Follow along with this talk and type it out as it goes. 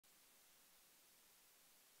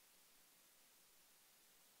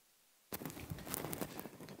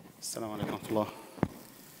Assalamu alaikum wa rahmatullah.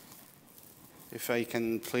 If I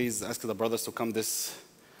can please ask the brothers to come this.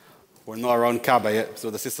 We're not around Kaaba yet, so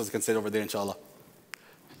the sisters can sit over there, inshallah.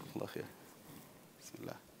 Allah khair.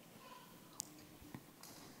 Bismillah.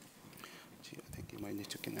 Gee, I think you might need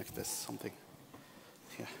to connect this something.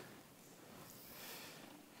 Yeah.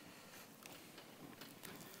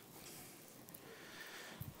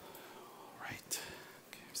 Right.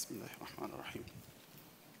 Okay. Bismillah ar-Rahman ar-Rahim.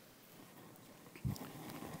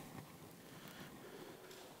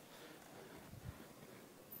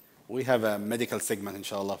 We have a medical segment,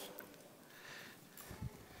 inshallah.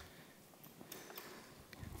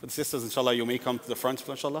 For the sisters, inshallah, you may come to the front,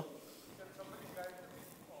 inshallah.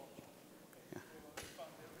 Yeah.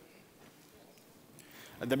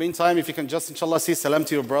 At the meantime, if you can just, inshallah, say salam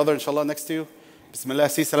to your brother, inshallah, next to you. Bismillah,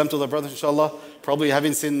 say salam to the brother, inshallah. Probably you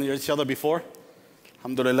haven't seen each other before.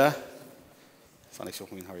 Alhamdulillah. Assalamu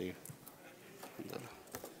alaikum, how are you? Alhamdulillah.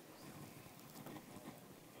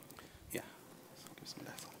 Yeah.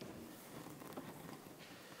 Bismillah.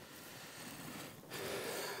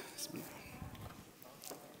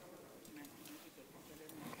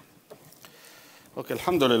 Okay,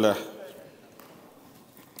 alhamdulillah.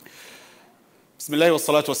 Bismillah wa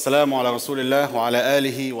salatu wa salamu ala rasulillah wa ala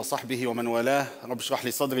alihi wa sahbihi wa man walah. Rabbi shrah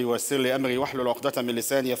li sadri wa yassir li amri wa hlul 'uqdatan min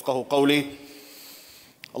lisani yafqahu qawli.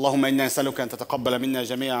 اللهم إنا نسألك أن تتقبل منا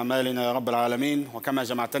جميع أعمالنا يا رب العالمين وكما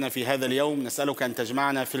جمعتنا في هذا اليوم نسألك أن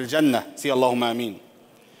تجمعنا في الجنة. Say اللهم آمين.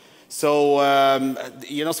 So,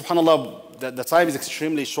 subhanAllah, the time is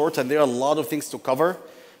extremely short and there are a lot of things to cover.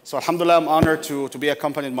 So, alhamdulillah, I'm honored to be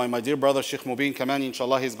accompanied by my dear brother, Shaykh Mubin Kamani.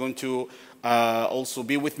 Inshallah, he's going to also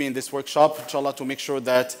be with me in this workshop, inshallah, to make sure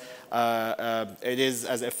that it is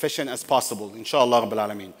as efficient as possible, inshallah, Rabbil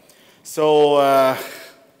Alameen. So,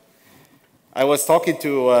 I was talking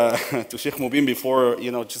to Shaykh Mubin before,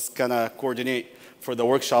 just kind of coordinate for the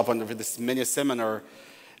workshop and for this mini seminar.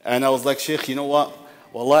 And I was like, Shaykh, you know what?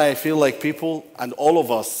 Wallah, I feel like people and all of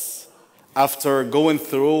us, after going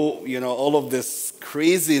through, all of this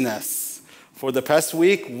craziness for the past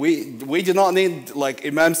week, we do not need like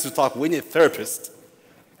imams to talk. We need therapists.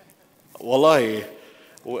 Wallahi,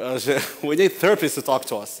 we need therapists to talk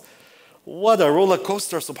to us. What a roller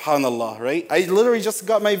coaster, subhanallah, right? I literally just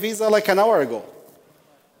got my visa like an hour ago,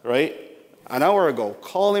 right? An hour ago.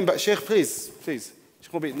 Call him back. Sheikh, please.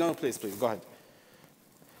 No, please, go ahead.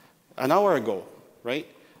 An hour ago, right?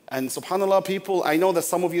 And subhanAllah, people, I know that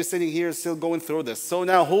some of you sitting here are still going through this. So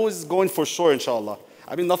now, who is going for sure, inshallah?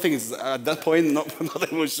 I mean, nothing is, at that point,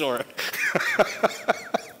 nothing was sure.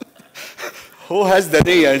 Who has the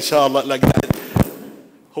niyyah, inshallah, like that?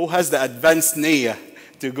 Who has the advanced niyyah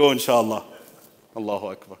to go, inshallah? Allahu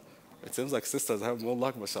Akbar. It seems like sisters have more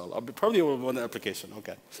luck, mashallah. Probably one application,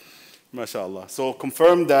 okay. Mashallah. So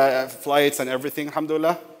confirm the flights and everything,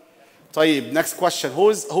 alhamdulillah. Tayyib, next question. Who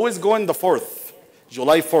is going the 4th?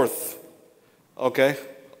 July 4th. Okay.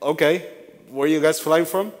 Where are you guys flying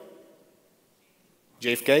from?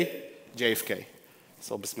 JFK.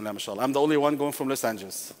 So, bismillah, mashallah. I'm the only one going from Los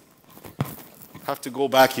Angeles. Have to go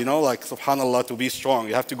back, like, subhanallah, to be strong.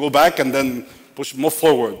 You have to go back and then move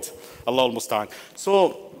forward. Allah al-Musta'an.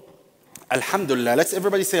 So, alhamdulillah. Let's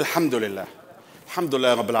everybody say alhamdulillah.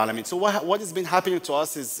 Alhamdulillah, Rabbil Alameen. So, what has been happening to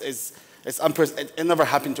us is unprecedented. It never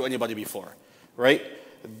happened to anybody before, right?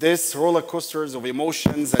 This roller coasters of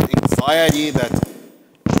emotions and anxiety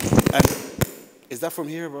is that from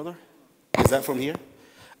here, brother? Is that from here?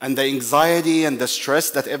 And the anxiety and the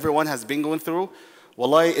stress that everyone has been going through,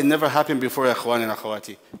 wallahi, it never happened before, ya akhwani and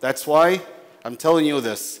akhawati. That's why I'm telling you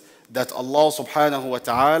this, that Allah subhanahu wa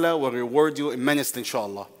ta'ala will reward you immensely,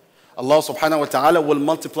 inshallah. Allah subhanahu wa ta'ala will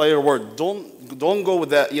multiply your word. Don't go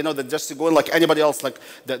with that, just going like anybody else, like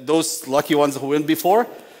those lucky ones who went before.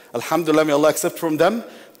 Alhamdulillah, may Allah accept from them.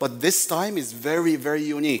 But this time is very, very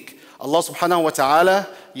unique. Allah subhanahu wa ta'ala,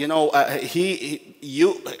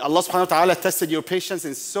 Allah subhanahu wa ta'ala tested your patience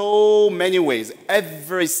in so many ways.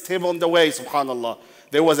 Every step on the way, subhanallah,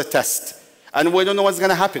 there was a test. And we don't know what's going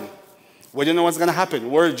to happen.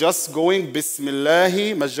 We're just going,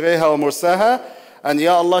 Bismillahi, majreha wa mursaha, and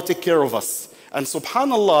Ya Allah, take care of us. And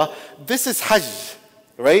subhanallah, this is Hajj,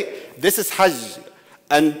 right? This is Hajj.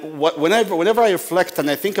 And whenever I reflect and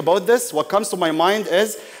I think about this, what comes to my mind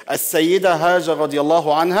is As-Sayyida Hajar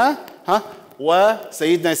radiallahu anha wa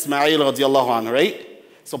Sayyidina Ismail radiallahu anha, right?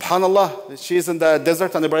 Subhanallah, she's in the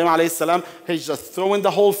desert and Ibrahim alayhi salam, he's just throwing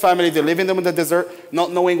the whole family, they're leaving them in the desert,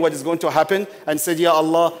 not knowing what is going to happen, and said, Ya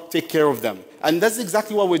Allah, take care of them. And that's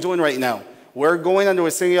exactly what we're doing right now. We're going and we're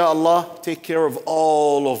saying, Ya Allah, take care of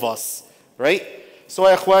all of us, right? So,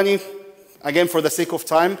 ya ikhwani, again, for the sake of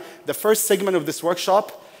time, the first segment of this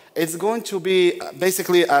workshop It's going to be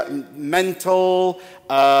basically a mental,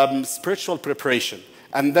 spiritual preparation.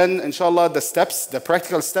 And then, inshallah, the steps, the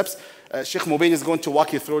practical steps, Shaykh Mubin is going to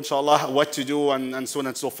walk you through, inshallah, what to do and so on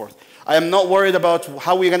and so forth. I am not worried about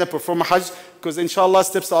how we're going to perform Hajj, because inshallah,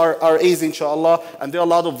 steps are easy, inshallah, and there are a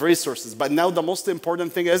lot of resources. But now the most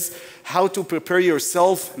important thing is how to prepare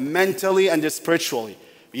yourself mentally and spiritually.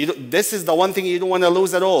 This is the one thing you don't want to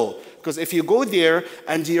lose at all. Because if you go there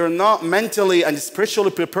and you're not mentally and spiritually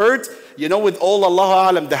prepared, you know, with all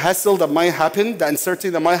Allah Alam, the hassle that might happen, the uncertainty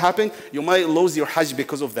that might happen, you might lose your Hajj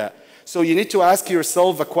because of that. So you need to ask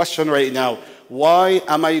yourself a question right now. Why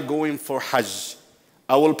am I going for Hajj?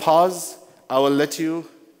 I will pause. I will let you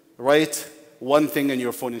write one thing in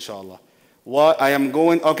your phone, inshallah. Why I am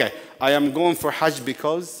going, okay, I am going for Hajj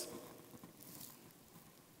because.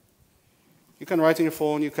 You can write in your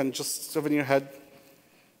phone, you can just stuff in your head.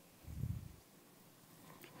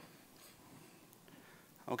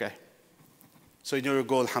 Okay. So you know your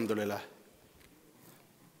goal, alhamdulillah.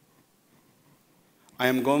 I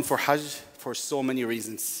am going for Hajj for so many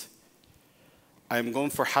reasons. I am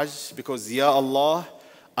going for Hajj because, Ya Allah,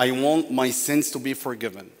 I want my sins to be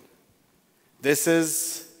forgiven. This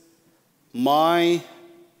is my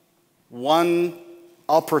one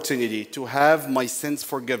opportunity to have my sins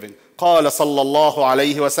forgiven. قال صلى الله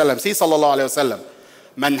عليه وسلم. See صلى الله عليه وسلم.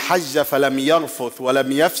 من حج فلم يرفث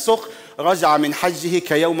ولم يفسق رجع من حجه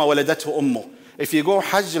كيوم ولدته أمه. If you go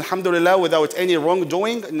Hajj, alhamdulillah, without any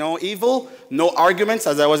wrongdoing, no evil, no arguments,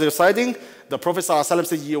 as I was reciting, the Prophet ﷺ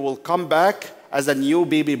said, you will come back as a new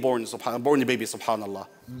baby born baby, subhanallah.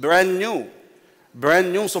 Brand new,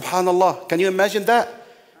 subhanallah. Can you imagine that?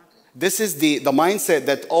 This is the mindset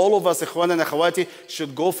that all of us, ikhwan and akhawati,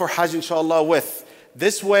 should go for Hajj, inshallah, with.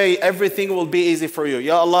 This way, everything will be easy for you.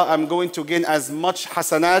 Ya Allah, I'm going to gain as much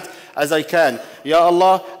hasanat as I can. Ya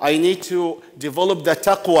Allah, I need to develop the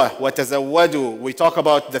taqwa. وَتَزَوَّدُوا. We talk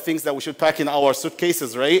about the things that we should pack in our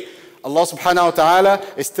suitcases, right? Allah subhanahu wa ta'ala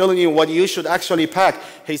is telling you what you should actually pack.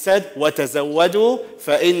 He said, وَتَزَوَّدُوا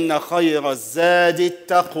فَإِنَّ خَيْرَ الزَّادِ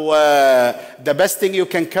التَّقْوَى. The best thing you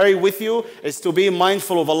can carry with you is to be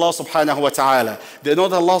mindful of Allah subhanahu wa ta'ala. They know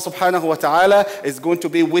that Allah subhanahu wa ta'ala is going to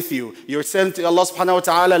be with you. You're saying to Allah subhanahu wa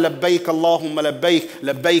ta'ala, لَبَّيْكَ اللَّهُمَّ لَبَّيْكَ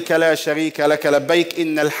لَبَّيْكَ لَا شَرِيكَ لَكَ لَبَّيْكَ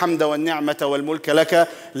إِنَّ الْحَمْدَ وَالنِّعْمَةَ وَالْمُلْكَ لَكَ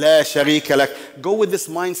لَا شَرِيكَ لَكَ. Go with this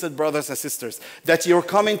mindset, brothers and sisters, that you're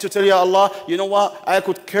coming to tell Ya Allah, you know what, I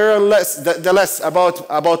could care less about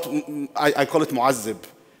I call it mu'azzib,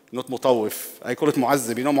 not mutawif. I call it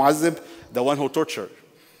mu'azzib. You know mu'azzib? The one who torture.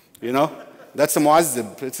 You know? That's a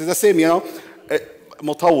mu'azzib. It's the same, you know?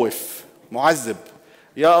 Mutawif, mu'azzib.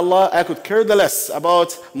 Ya Allah, I could care less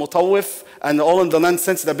about mutawif and all in the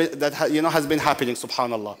nonsense that you know has been happening,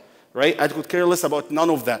 subhanallah. Right? I could care less about none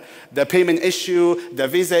of that. The payment issue, the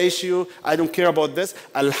visa issue, I don't care about this.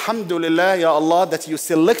 Alhamdulillah, Ya Allah, that you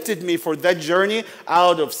selected me for that journey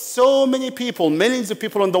out of so many people, millions of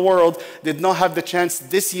people in the world did not have the chance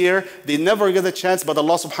this year. They never get a chance, but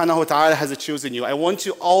Allah subhanahu wa ta'ala has chosen you. I want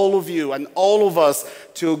you, all of you and all of us,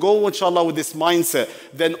 to go, inshallah, with this mindset.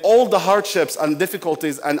 Then all the hardships and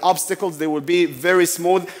difficulties and obstacles, they will be very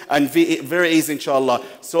smooth and very easy, inshallah.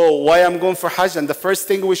 So why I'm going for Hajj? And the first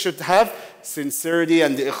thing we should have, sincerity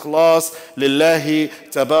and the ikhlas lillahi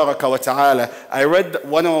tabaraka wa ta'ala. I read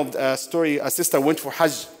one of the story, a sister went for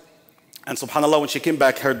Hajj, and subhanallah, when she came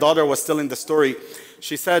back, her daughter was telling the story.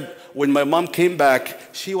 She said, when my mom came back,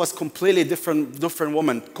 she was completely different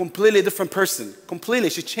woman, completely different person, completely.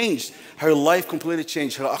 She changed. Her life completely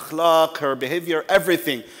changed. Her akhlaq, her behavior,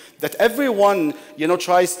 everything. That everyone, you know,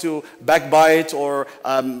 tries to backbite or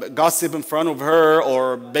gossip in front of her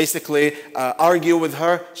or basically argue with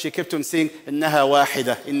her. She kept on saying, إِنَّهَا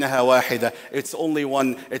وَاحِدَةٌ إِنَّهَا وَاحِدَةٌ. It's only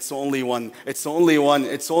one, it's only one, it's only one,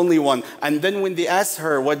 it's only one. And then when they asked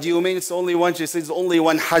her, what do you mean it's only one? She says, only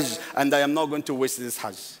one Hajj, and I am not going to waste this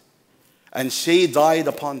Hajj. And she died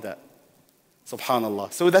upon that.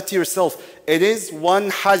 Subhanallah. So that to yourself, it is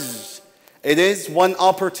one Hajj. It is one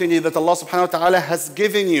opportunity that Allah subhanahu wa ta'ala has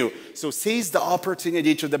given you. So seize the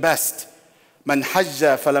opportunity to the best. من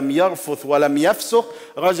حج فلم يرفث ولم يفسق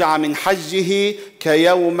رجع من حجه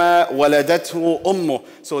كيوم ولدته أمه.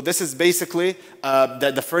 So this is basically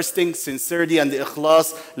the first thing, sincerity and the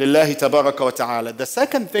ikhlas lillahi tabaraka wa ta'ala. The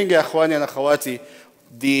second thing, ya akhwani and akhawati,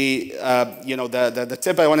 the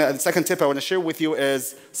second tip I want to share with you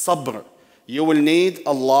is sabr. You will need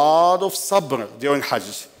a lot of sabr during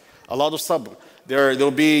Hajj. A lot of sabr. There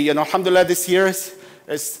will be, alhamdulillah, this year,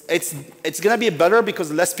 it's going to be better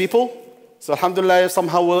because less people. So alhamdulillah,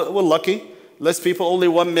 somehow we're lucky. Less people, only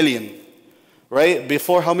 1 million. Right?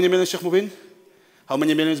 Before, how many million, Shaykh Mubin? How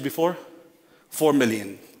many millions before? 4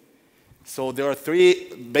 million. So there are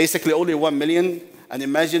basically only 1 million, and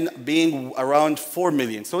imagine being around 4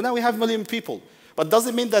 million. So now we have 1 million people. But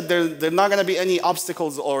doesn't mean that there are not going to be any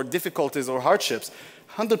obstacles or difficulties or hardships.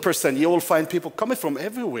 100%, you will find people coming from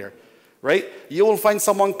everywhere, right? You will find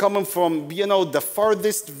someone coming from, the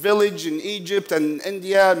farthest village in Egypt and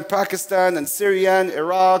India and Pakistan and Syria and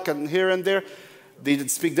Iraq and here and there. They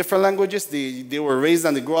speak different languages. They were raised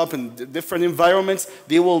and they grew up in different environments.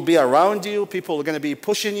 They will be around you. People are going to be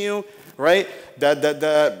pushing you, right?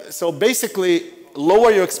 So basically,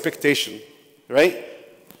 lower your expectation, right?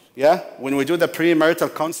 Yeah? When we do the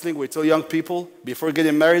premarital counseling, we tell young people, before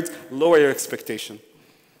getting married, lower your expectation,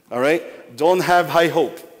 all right? Don't have high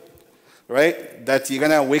hope, right? That you're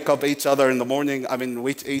going to wake up wait each other in the morning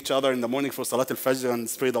for Salat al-Fajr and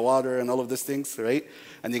spray the water and all of these things, right?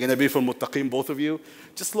 And you're going to be from muttaqeen, both of you.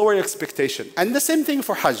 Just lower your expectation. And the same thing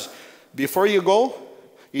for Hajj. Before you go,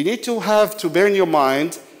 you need to have to bear in your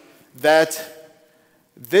mind that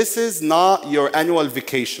this is not your annual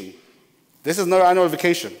vacation. This is not your annual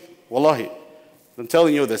vacation. Wallahi. I'm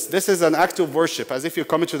telling you this. This is an act of worship, as if you're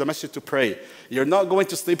coming to the masjid to pray. You're not going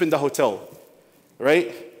to sleep in the hotel,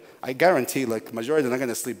 right? I guarantee, majority are not going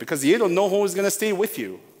to sleep because you don't know who is going to stay with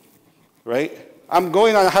you, right? I'm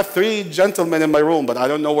going and I have 3 gentlemen in my room, but I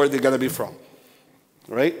don't know where they're going to be from,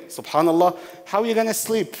 right? Subhanallah. How are you going to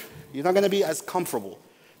sleep? You're not going to be as comfortable.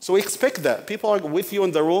 So expect that. People are with you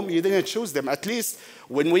in the room. You didn't choose them. At least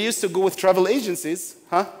when we used to go with travel agencies,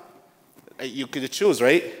 you could choose,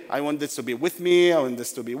 right? I want this to be with me. I want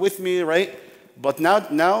this to be with me, right? But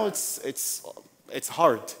now it's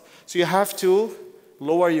hard. So you have to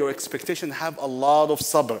lower your expectation. Have a lot of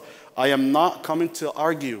sabr. I am not coming to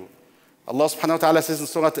argue. Allah subhanahu wa ta'ala says in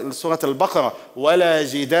Surah Al-Baqarah, وَلَا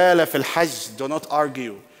جِدَالَ فِي الْحَجِّ. Do not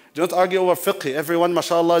argue. Do not argue over fiqh. Everyone,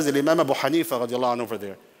 mashallah, is the Imam Abu Hanifa radiallahu anhu over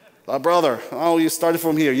there. Brother, you started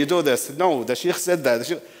from here. You do this. No, the Sheikh said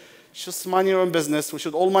that. Just mind your own business. We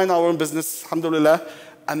should all mind our own business, alhamdulillah.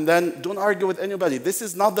 And then don't argue with anybody. This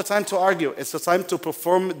is not the time to argue. It's the time to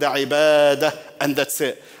perform the ibadah, and that's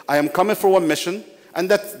it. I am coming for one mission, and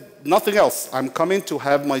that's nothing else. I'm coming to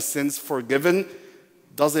have my sins forgiven.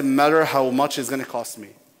 Doesn't matter how much it's going to cost me,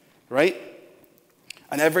 right?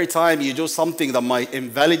 And every time you do something that might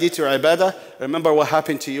invalidate your ibadah, remember what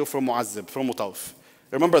happened to you from Mu'azzib, from Mutawf.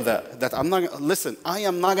 Remember that I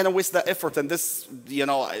am not going to waste that effort, and this,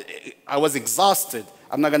 I was exhausted.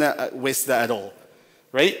 I'm not going to waste that at all,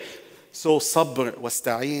 right? So sabr,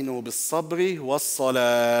 wasta'inu bis-sabri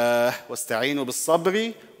was-salah. Wasta'inu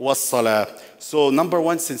bis-sabri was-salah. So number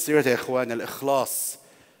 1, sincerity, ikhwan, al-ikhlas.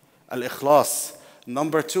 Al-ikhlas.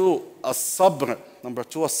 Number 2, as-sabr. Number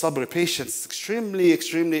 2, as-sabr, patience. Extremely,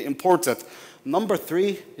 extremely important. Number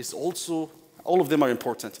 3 is also, all of them are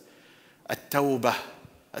important. At-tawbah.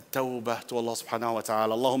 التوبة to Allah subhanahu wa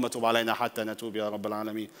ta'ala. اللهم تب علينا حتى نتوب يا رب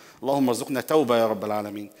العالمين. اللهم ارزقنا توبة يا رب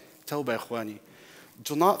العالمين. توبة يا إخواني.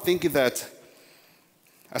 Do not think that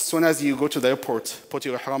as soon as you go to the airport, put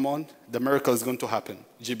your ihram on, the miracle is going to happen.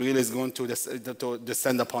 Jibreel is going to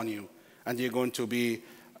descend upon you, and you're going to be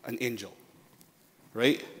an angel,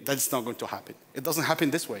 right? That's not going to happen. It doesn't happen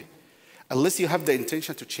this way. Unless you have the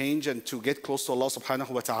intention to change and to get close to Allah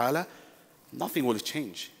subhanahu wa ta'ala, nothing will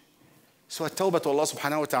change. So at-tawbah to Allah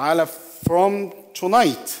subhanahu wa ta'ala from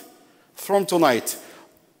tonight.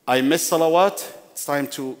 I miss salawat, it's time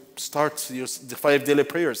to start the 5 daily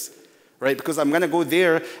prayers, right? Because I'm going to go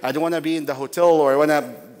there, I don't want to be in the hotel, or I want to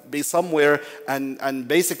be somewhere and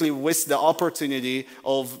basically waste the opportunity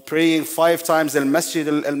of praying 5 times al-Masjid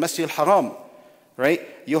al-Haram, right?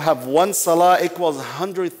 You have 1 salah equals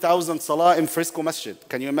 100,000 salah in Frisco Masjid.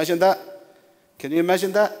 Can you imagine that? Can you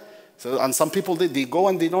imagine that? So, and some people, they go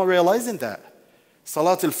and they don't realizing that.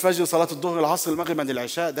 Salat al-Fajr, Salat al-Dhuhr, al-Asr, al-Maghrib, and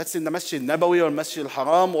al-Isha, that's in the Masjid Nabawi or Masjid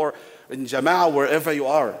al-Haram or in Jama'ah, wherever you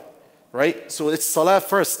are, right? So it's salah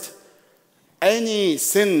first. Any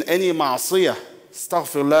sin, any ma'asiyah,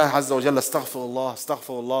 astaghfirullah, azza wa jalla, astaghfirullah,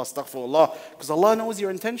 astaghfirullah, astaghfirullah, because Allah knows your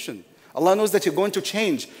intention. Allah knows that you're going to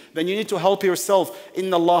change. Then you need to help yourself. إِنَّ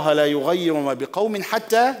اللَّهَ لَا يُغَيِّرُ مَا بِقَوْمٍ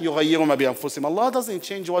حَتَّى يُغَيِّرُ مَا بِأَنفُسِهِمْ. Allah doesn't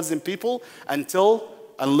change what's in people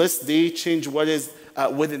unless they change what is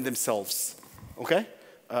within themselves. Okay?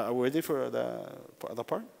 Are we ready for the other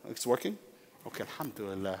part? It's working? Okay,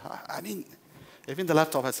 alhamdulillah. I mean, even the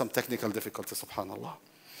laptop has some technical difficulties, subhanallah.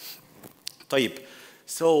 طيب.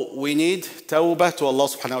 So we need tawbah to Allah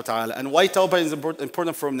subhanahu wa ta'ala. And why tawbah is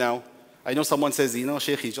important from now? I know someone says,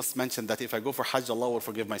 Shaykh, he just mentioned that if I go for Hajj, Allah will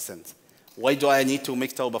forgive my sins. Why do I need to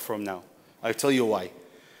make tawbah from now? I'll tell you why.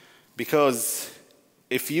 Because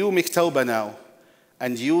if you make tawbah now,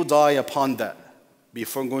 and you die upon that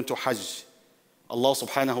before going to Hajj, Allah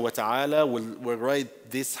subhanahu wa ta'ala will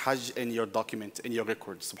write this Hajj in your document, in your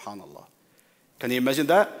record, subhanallah. Can you imagine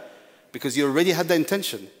that? Because you already had the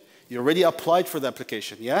intention. You already applied for the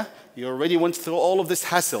application, yeah? You already went through all of this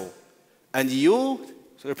hassle. And you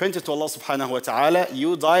repented to Allah subhanahu wa ta'ala.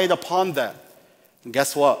 You died upon that. And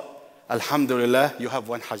guess what? Alhamdulillah, you have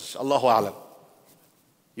one Hajj. Allahu A'lam.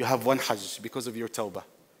 You have one Hajj because of your tawbah.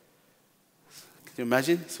 Can you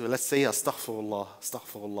imagine? So let's say astaghfirullah,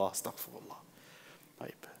 astaghfirullah, astaghfirullah.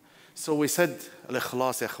 Right. So we said,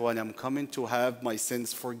 al-ikhlas, ya ikhwani, I'm coming to have my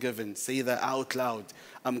sins forgiven. Say that out loud.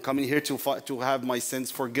 I'm coming here to have my sins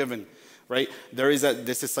forgiven. Right? This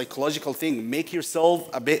is a psychological thing. Make yourself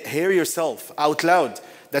hear yourself out loud.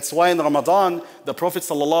 That's why in Ramadan, the Prophet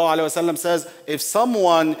ﷺ says, if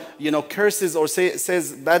someone, curses or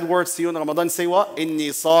says bad words to you in Ramadan, say what?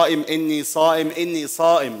 Inni sa'im, inni sa'im, inni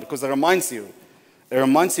sa'im. Because it reminds you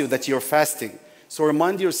that you're fasting. So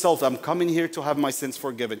remind yourself, I'm coming here to have my sins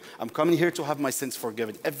forgiven. I'm coming here to have my sins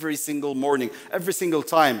forgiven. Every single morning, every single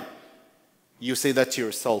time, you say that to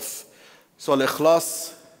yourself. So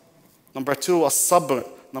al-ikhlas. Number 2, as-sabr.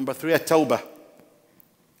 Number 3, at-tawbah.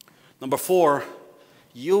 Number 4,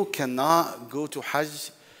 you cannot go to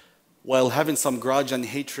Hajj while having some grudge and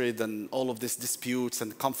hatred and all of these disputes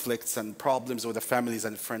and conflicts and problems with the families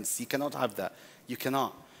and friends. You cannot have that. You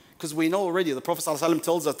cannot. Because we know already, the Prophet ﷺ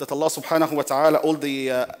tells us that Allah subhanahu wa ta'ala, all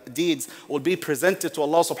the deeds will be presented to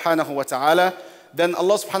Allah subhanahu wa ta'ala. Then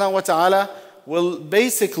Allah subhanahu wa ta'ala will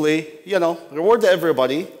basically, reward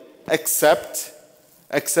everybody except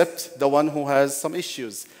the one who has some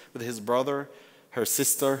issues with his brother, her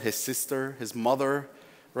sister, his mother,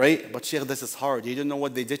 right? But Shaykh, this is hard. You don't know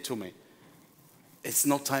what they did to me. It's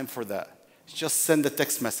no time for that. Just send a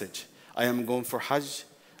text message. I am going for Hajj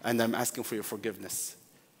and I'm asking for your forgiveness.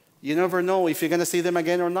 You never know if you're going to see them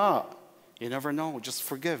again or not. You never know. Just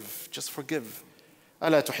forgive. Just forgive.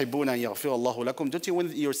 أَلَا تُحِبُّونَ أَن يَغْفِرَ اللَّهُ لَكُمْ. Don't you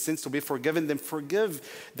want your sins to be forgiven? Then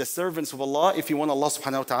forgive the servants of Allah if you want Allah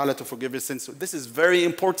subhanahu wa ta'ala to forgive your sins. So this is very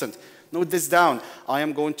important. Note this down. I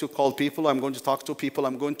am going to call people. I'm going to talk to people.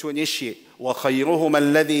 I'm going to initiate. وَخَيْرُهُمَ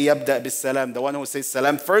الَّذِي يَبْدَأ بِالسَّلَامِ. The one who says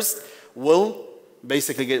salam first will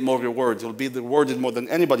basically get more rewards. Will be rewarded more than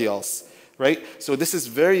anybody else. Right? So this is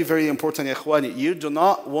very, very important, ya ikhwani. You do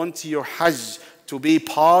not want your Hajj to be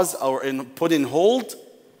paused or put in hold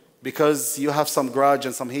because you have some grudge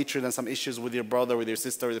and some hatred and some issues with your brother, with your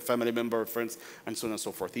sister, with a family member, friends, and so on and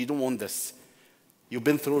so forth. You don't want this. You've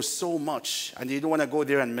been through so much, and you don't want to go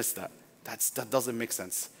there and miss that. That doesn't make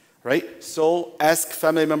sense, right? So ask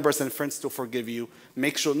family members and friends to forgive you.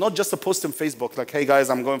 Make sure, not just a post on Facebook, like, hey guys,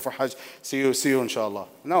 I'm going for Hajj. See you, inshallah.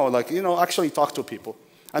 No, actually talk to people.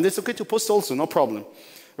 And it's okay to post also, no problem,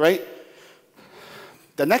 right?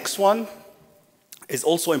 The next one is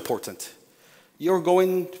also important. You're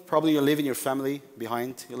leaving your family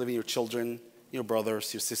behind. You're leaving your children, your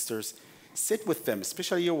brothers, your sisters. Sit with them,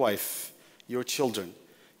 especially your wife, your children.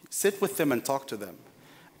 Sit with them and talk to them.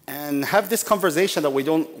 And have this conversation that we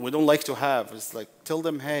don't like to have. It's like, tell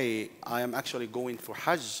them, hey, I am actually going for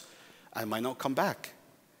Hajj. I might not come back.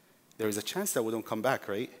 There is a chance that we don't come back,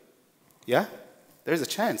 right? Yeah? There's a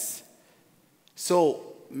chance. So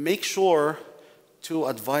make sure to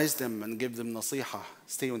advise them and give them nasiha.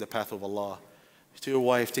 Stay on the path of Allah. To your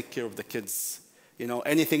wife, take care of the kids.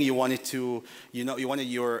 Anything you wanted to, you want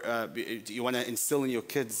to instill in your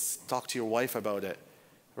kids, talk to your wife about it,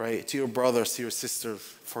 right? To your brothers, to your sisters,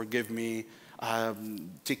 forgive me.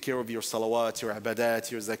 Take care of your salawat, your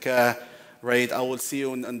ibadat, your zakah, right? I will see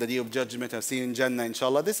you on the day of judgment. I'll see you in Jannah,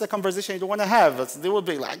 inshallah. This is a conversation you don't want to have. They will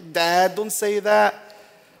be like, Dad, don't say that.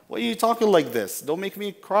 Why are you talking like this? Don't make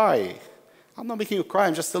me cry. I'm not making you cry.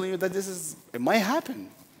 I'm just telling you that it might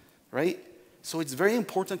happen, right? So it's very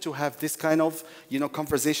important to have this kind of,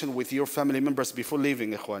 conversation with your family members before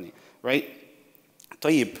leaving, ikhwani, right?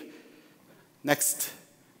 طيب. Next,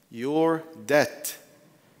 your debt.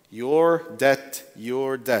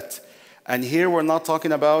 And here we're not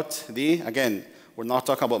talking about we're not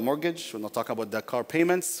talking about mortgage, we're not talking about the car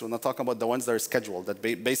payments, we're not talking about the ones that are scheduled, that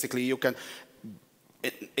basically you can,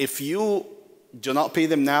 if you do not pay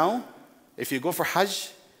them now, if you go for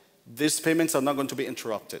Hajj, these payments are not going to be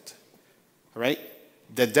interrupted. Right?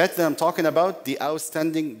 The debt that I'm talking about, the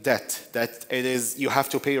outstanding debt, that you have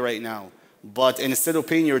to pay right now. But instead of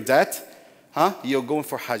paying your debt, you're going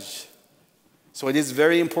for Hajj. So it is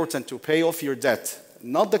very important to pay off your debt.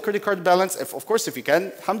 Not the credit card balance, of course, if you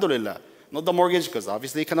can, alhamdulillah. Not the mortgage, because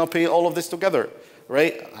obviously you cannot pay all of this together.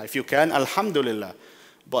 Right? If you can, alhamdulillah.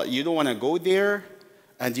 But you don't want to go there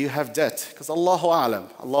and you have debt. Because Allahu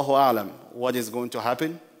A'lam, what is going to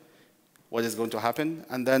happen? what is going to happen.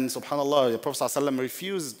 And then, subhanAllah, the Prophet ﷺ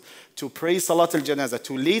refused to pray Salat al-Janazah,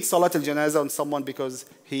 to lead Salat al-Janazah on someone because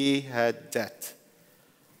he had debt.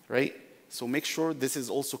 Right? So make sure this is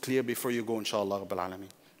also clear before you go, inshallah, Rabbil Alameen.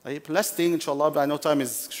 Right? Last thing, inshallah, I know time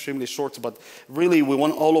is extremely short, but really we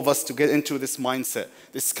want all of us to get into this mindset,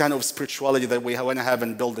 this kind of spirituality that we want to have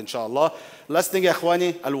and build, inshallah. Last thing, ya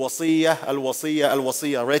akhwani, al-wasiyah, al-wasiyah,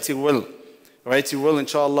 al-wasiyah, write your will. Write your will,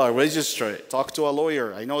 inshallah, register it, talk to a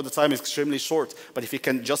lawyer. I know the time is extremely short, but if you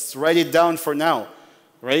can just write it down for now,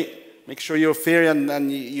 right? Make sure you're fair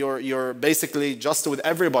and you're basically just with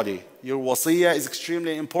everybody. Your wasiyah is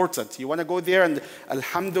extremely important. You want to go there and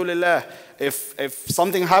alhamdulillah, if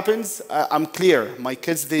something happens, I'm clear. My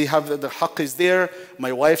kids, they have the haqq is there.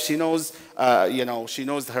 My wife, she knows, she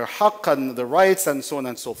knows her haqq and the rights and so on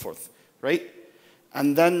and so forth, right?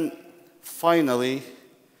 And then finally,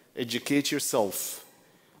 educate yourself.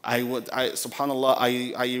 Subhanallah,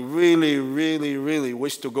 I really, really, really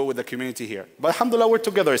wish to go with the community here. But alhamdulillah, we're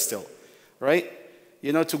together still, right?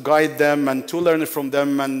 To guide them and to learn from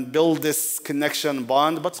them and build this connection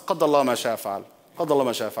bond. But qadallah ma sha fa'al. Qadallah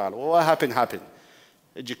ma sha fa'al. What happened, happened.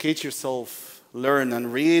 Educate yourself, learn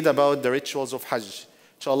and read about the rituals of Hajj.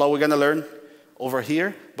 Inshallah, we're going to learn over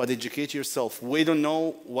here, but educate yourself. We don't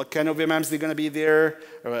know what kind of imams they're going to be there,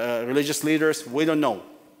 religious leaders. We don't know.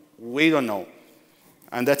 We don't know.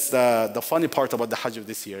 And that's the funny part about the Hajj of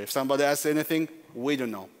this year. If somebody asks anything, we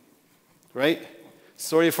don't know. Right?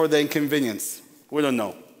 Sorry for the inconvenience. We don't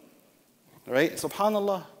know. Right?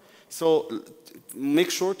 Subhanallah. So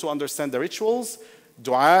make sure to understand the rituals.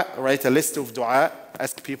 Dua, write a list of dua.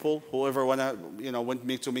 Ask people, whoever want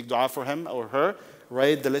me to make dua for him or her,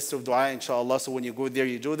 write the list of dua, inshallah. So when you go there,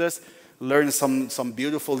 you do this. Learn some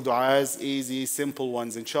beautiful duas, easy, simple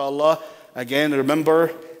ones, inshallah. Again,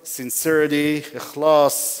 remember sincerity,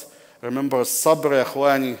 ikhlas. Remember sabr,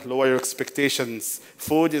 ikhwani, lower your expectations.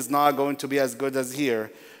 Food is not going to be as good as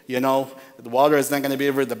here. The water is not going to be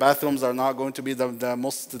everywhere. The bathrooms are not going to be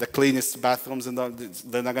the cleanest bathrooms, and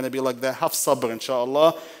they're not going to be like that. Have sabr,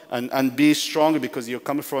 inshallah, and be strong because you're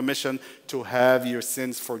coming for a mission to have your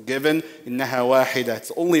sins forgiven. Innaha wahida.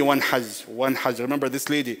 It's only one Hajj. One Hajj. Remember this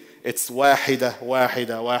lady. It's wahida,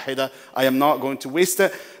 wahida, wahida. I am not going to waste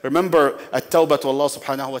it. Remember at-tawbah to Allah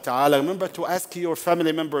subhanahu wa ta'ala. Remember to ask your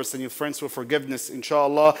family members and your friends for forgiveness,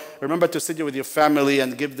 inshallah. Remember to sit with your family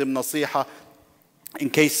and give them nasiha in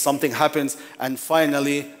case something happens. And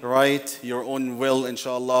finally, write your own will,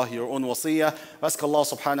 inshallah, your own wasiyah. Ask Allah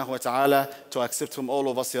subhanahu wa ta'ala to accept from all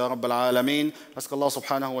of us, ya Rabbal Alameen. Ask Allah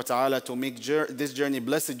subhanahu wa ta'ala to make this journey,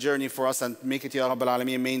 blessed journey for us, and make it, ya Rabbal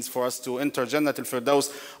Alameen, means for us to enter Jannat al-Firdaus.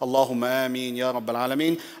 Allahumma ameen, ya Rabbal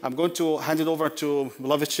Alameen. I'm going to hand it over to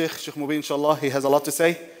beloved Shaykh Mubin, inshallah. He has a lot to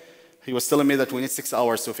say. He was telling me that we need 6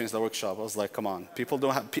 hours to finish the workshop. I was like, come on.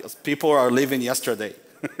 People are leaving yesterday.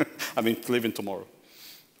 Leaving tomorrow.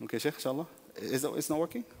 Okay, Sheikh, inshallah. It's not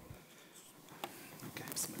working? Okay,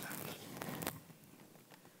 bismillah.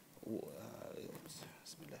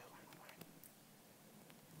 Bismillah.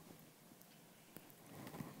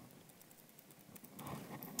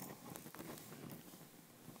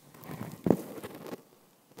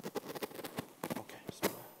 Okay,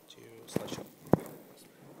 bismillah. Do you slideshow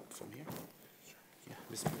from here? Yeah,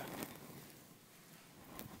 bismillah.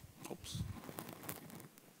 Oops.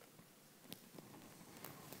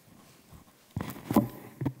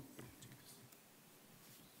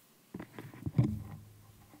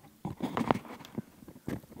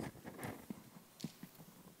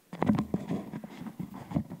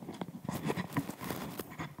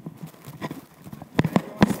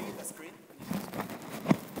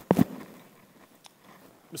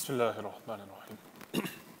 Bismillah ar-Rahman ar-Rahim.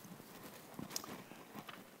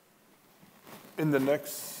 In the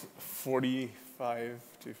next 45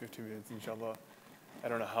 to 50 minutes, inshallah, I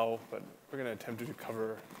don't know how, but we're going to attempt to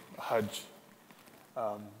cover Hajj.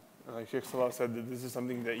 Like Shaykh Salah said, that this is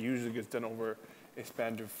something that usually gets done over a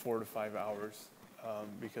span of 4 to 5 hours,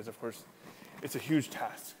 because of course, it's a huge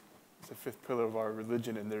task. It's the fifth pillar of our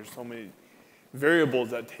religion, and there's so many variables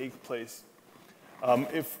that take place.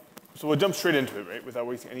 So we'll jump straight into it, right, without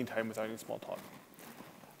wasting any time, without any small talk.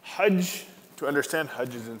 Hajj, to understand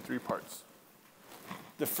Hajj, is in 3 parts.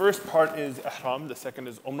 The first part is Ihram, the second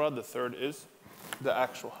is Umrah, the third is the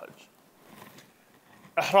actual Hajj.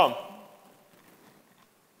 Ihram.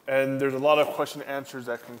 And there's a lot of question and answers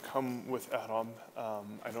that can come with Ihram.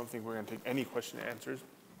 I don't think we're going to take any question and answers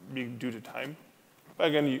due to time. But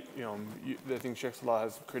again, I think Shaykh Salah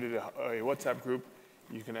has created a WhatsApp group.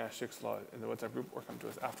 You can ask Shaykh Salah in the WhatsApp group or come to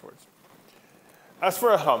us afterwards. As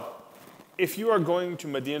for Ihram, if you are going to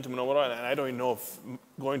Medina to Munawwara, and I don't even know if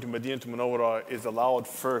going to Medina to Munawwara is allowed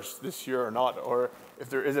first this year or not, or if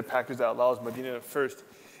there is a package that allows Medina first.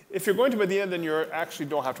 If you're going to Medina, then you actually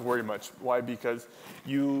don't have to worry much. Why? Because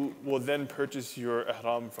you will then purchase your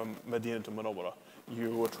ihram from Medina to Munawwara. You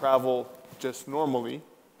will travel just normally,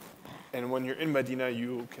 and when you're in Medina,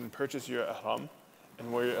 you can purchase your ihram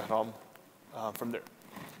and wear your ihram from there.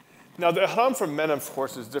 Now, the ihram for men, of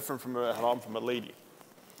course, is different from an ihram from a lady.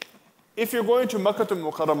 If you're going to Makkah to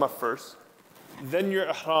Mukarramah first, then your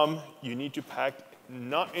ihram, you need to pack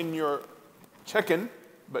not in your check-in,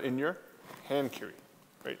 but in your hand carry.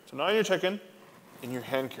 Right? So not in your check-in, in your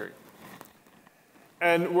hand carry.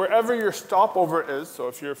 And wherever your stopover is, so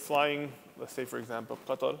if you're flying, let's say for example,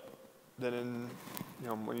 Qatar, then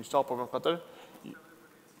when you stop over in Qatar,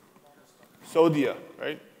 Saudi,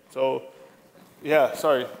 right? So, yeah,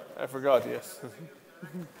 sorry, I forgot, yes.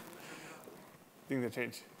 Things have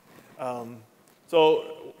changed.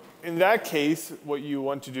 So in that case, what you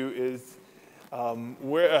want to do is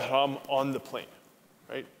wear ihram on the plane,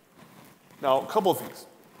 right? Now, a couple of things.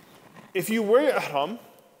 If you wear your ihram,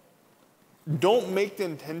 don't make the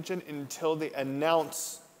intention until they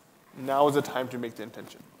announce now is the time to make the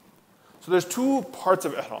intention. So there's two parts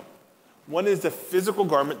of ihram. One is the physical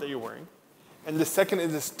garment that you're wearing, and the second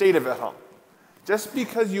is the state of ihram. Just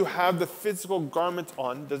because you have the physical garment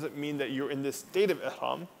on doesn't mean that you're in the state of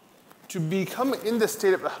ihram. To become in the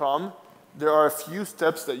state of ihram, there are a few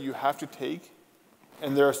steps that you have to take,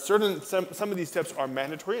 and there are some of these steps are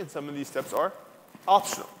mandatory and some of these steps are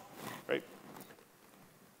optional, right?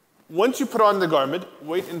 Once you put on the garment,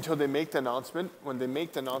 wait until they make the announcement. When they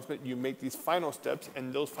make the announcement, you make these final steps,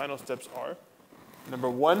 and those final steps are, number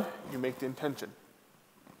one, you make the intention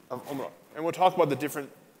of Umrah. And we'll talk about the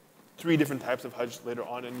three different types of Hajj later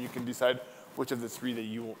on, and you can decide which of the three that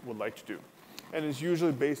you would like to do. And it's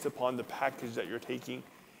usually based upon the package that you're taking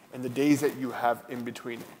and the days that you have in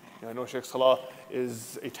between. I know Shaykh Salah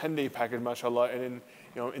is a 10-day package, mashallah, and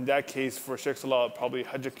in that case, for Shaykh Salah, probably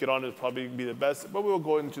Hajj Qiran is probably be the best, but we will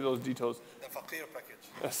go into those details. The faqir package.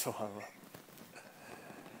 SubhanAllah.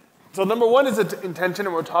 So number one is the intention,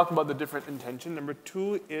 and we're talking about the different intention. Number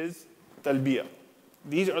two is talbiyah.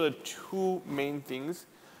 These are the two main things.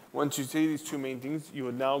 Once you say these two main things, you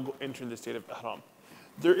will now enter in the state of ihram.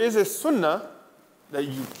 There is a sunnah that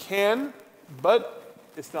you can, but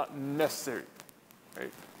it's not necessary,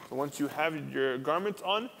 right? So once you have your garments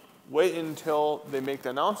on, wait until they make the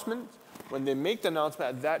announcement. When they make the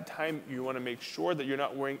announcement, at that time, you want to make sure that you're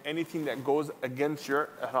not wearing anything that goes against your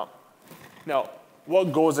ihram. Now,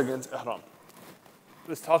 what goes against ihram?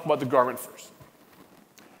 Let's talk about the garment first.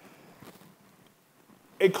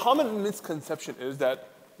 A common misconception is that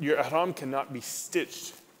your ihram cannot be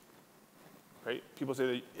stitched, right? People say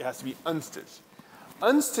that it has to be unstitched.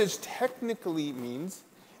 Unstitched technically means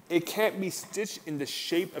it can't be stitched in the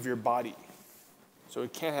shape of your body. So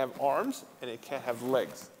it can't have arms and it can't have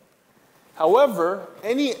legs. However,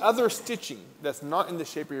 any other stitching that's not in the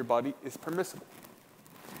shape of your body is permissible.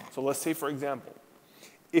 So let's say, for example,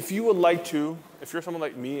 if you would like to, if you're someone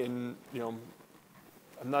like me and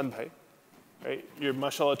a nanbhai, right? You're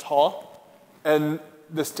mashallah tall, and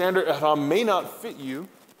the standard ihram may not fit you.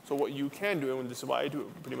 So what you can do, and this is why I do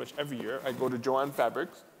it pretty much every year, I go to Joanne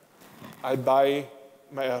Fabrics, I buy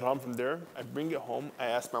my ihram from there, I bring it home, I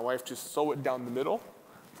ask my wife to sew it down the middle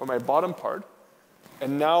for my bottom part,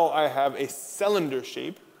 and now I have a cylinder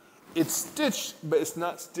shape. It's stitched, but it's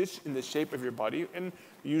not stitched in the shape of your body, and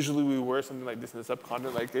usually we wear something like this in the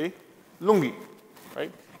subcontinent, like a lungi,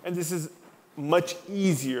 right? And this is much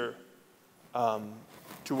easier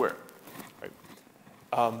to wear,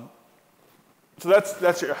 right? So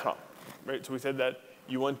that's your ihram, right? So we said that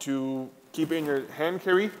you want to keep it in your hand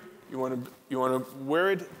carry. You want to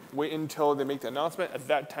wear it. Wait until they make the announcement. At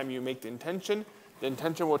that time, you make the intention. The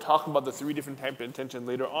intention, we'll talk about the three different types of intention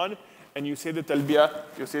later on. And you say the talbiyah.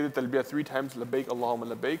 You'll say the talbiyah 3 times. Labbaik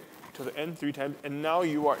Allahumma labbaik to the end 3 times. And now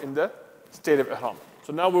you are in the state of ihram.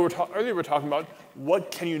 So now earlier we were talking about what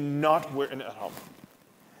can you not wear in ihram.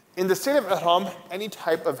 In the state of ihram, any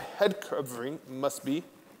type of head covering must be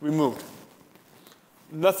removed.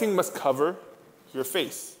 Nothing must cover your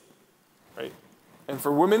face, right? And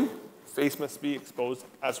for women, face must be exposed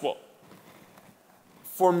as well.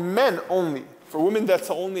 For men only, for women that's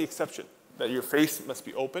the only exception, that your face must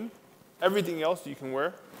be open. Everything else you can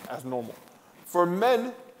wear as normal. For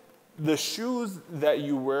men, the shoes that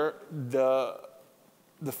you wear, the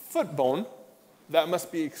foot bone, that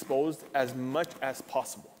must be exposed as much as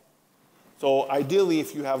possible. So ideally,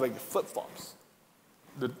 if you have like flip-flops,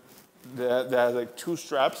 that has like 2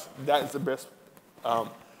 straps, that is the best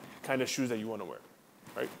kind of shoes that you want to wear,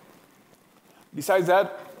 right? Besides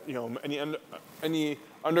that, any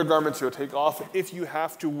undergarments you'll take off. If you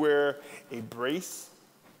have to wear a brace,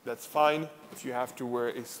 that's fine. If you have to wear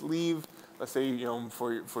a sleeve, let's say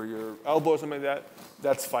for your elbow or something like that,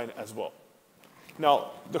 that's fine as well.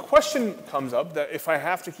 Now, the question comes up that if I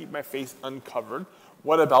have to keep my face uncovered,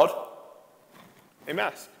 what about a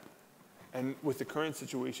mask? And with the current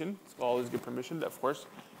situation, scholars give permission that, of course,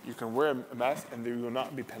 you can wear a mask and they will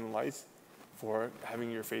not be penalized for having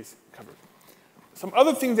your face covered. Some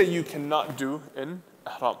other things that you cannot do in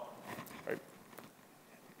ihram, right?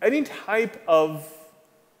 Any type of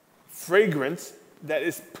fragrance that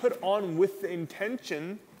is put on with the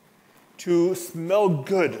intention to smell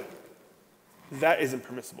good, that isn't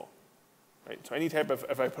permissible, right? So any type of,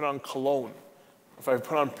 if I put on cologne, if I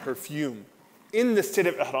put on perfume, in the state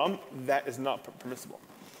of ihram, that is not permissible.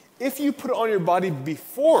 If you put it on your body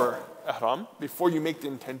before ihram, before you make the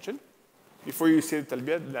intention, before you say the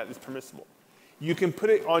talbiyah, that is permissible. You can put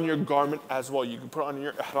it on your garment as well. You can put it on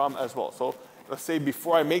your ihram as well. So let's say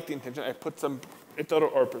before I make the intention, I put some itar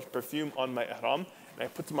or perfume on my ihram, and I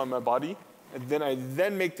put them on my body, and then I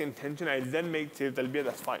make the intention, I then make the talbiyah,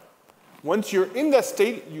 that's fine. Once you're in that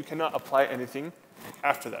state, you cannot apply anything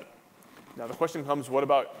after that. Now the question comes, what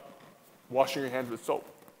about washing your hands with soap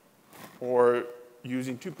or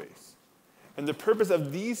using toothpaste? And the purpose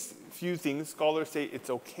of these few things, scholars say it's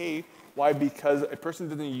okay. Why? Because a person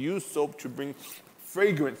doesn't use soap to bring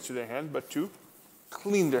fragrance to their hand, but to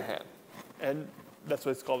clean their hand. And that's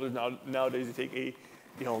why scholars nowadays they take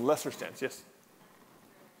a lesser stance. Yes?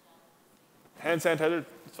 Hand sanitizer,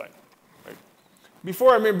 it's fine. Right?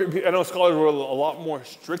 Before, I know scholars were a lot more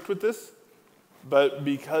strict with this, but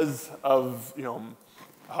because of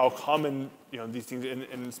how common these things,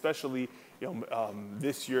 and especially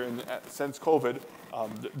this year and since COVID,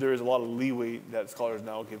 there is a lot of leeway that scholars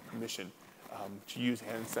now give permission to use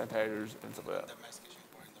hand sanitizers and stuff like that. The mask issue,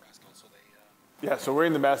 wearing the mask also, they. Yeah, so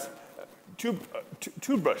wearing the mask,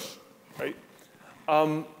 toothbrush, right?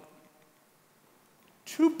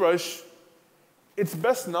 Toothbrush, it's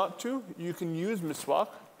best not to. You can use miswak,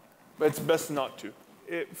 but it's best not to.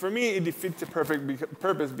 For me, it defeats the perfect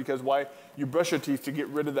purpose because why? You brush your teeth to get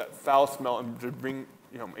rid of that foul smell and to bring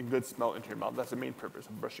a good smell into your mouth. That's the main purpose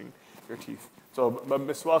of brushing your teeth. So, but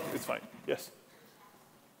miswak is fine. Yes?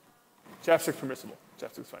 Chapstick's permissible.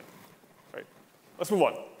 Chapstick's fine. Right? Let's move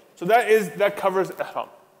on. So that covers ihram.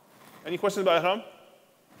 Any questions about ihram?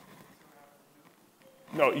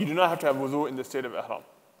 No, you do not have to have wudu in the state of ihram.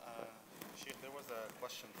 Sheikh, there was a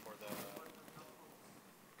question for the.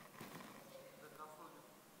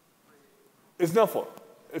 It's nafil.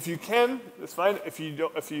 If you can, it's fine. If you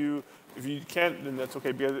don't, if you can't, then that's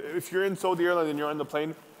okay. Because if you're in Saudi Airlines and you're on the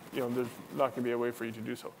plane, there's not going to be a way for you to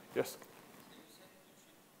do so. Yes.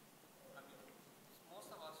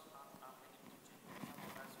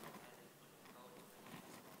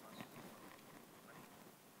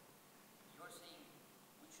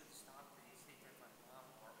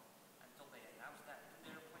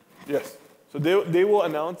 Yes. So they will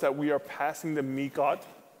announce that we are passing the miqat.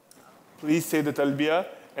 Please say the talbiyah,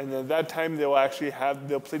 and at that time they'll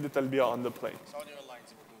play the talbiyah on the plane. Saudi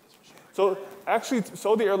Airlines will do this for sure. So actually,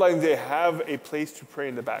 Saudi Airlines, they have a place to pray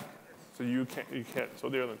in the back. So you can't.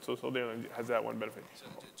 Saudi Airlines has that one benefit. So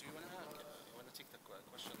do you want to take the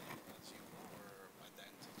question or at the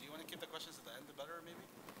end? Do you want to keep the questions at the end better maybe?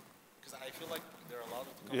 Because I feel like there are a lot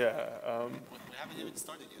of the we haven't even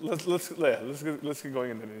started yet. Let's get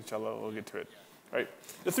going and then inshallah we'll get to it. Right.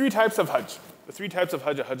 The three types of Hajj. The three types of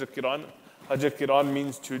Hajj are Hajj al-Qiran. Hajj al-Qiran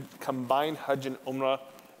means to combine Hajj and Umrah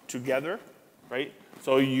together, right?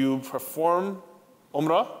 So you perform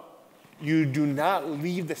Umrah, you do not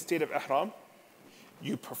leave the state of Ihram,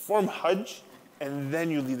 you perform Hajj, and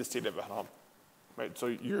then you leave the state of Ihram, right? So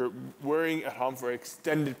you're wearing Ihram for an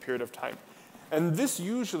extended period of time. And this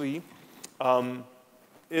usually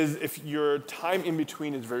is if your time in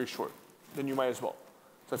between is very short, then you might as well.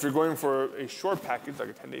 So if you're going for a short package, like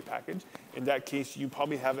a 10-day package, in that case, you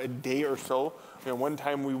probably have a day or so. One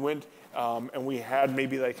time we went and we had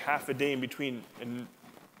maybe like half a day in between, and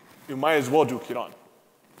you might as well do Qiran.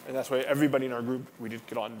 And that's why everybody in our group, we did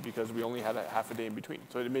Qiran because we only had a half a day in between.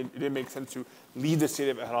 So it didn't make sense to leave the state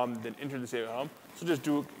of Ihram, then enter the state of Ihram. So just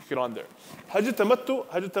do Qiran there. Hajj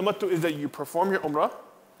al-Tamattu is that you perform your Umrah.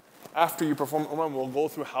 After you perform Umrah, we'll go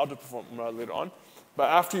through how to perform Umrah later on. But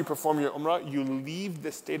after you perform your Umrah, you leave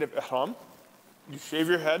the state of Ihram. You shave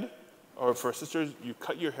your head, or for sisters, you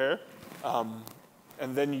cut your hair,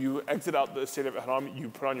 and then you exit out the state of Ihram, you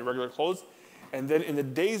put on your regular clothes. And then in the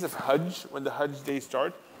days of Hajj, when the Hajj days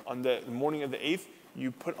start, on the morning of the 8th,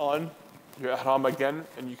 you put on your Ihram again,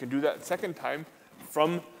 and you can do that second time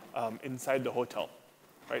from inside the hotel,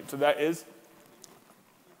 right? So that is.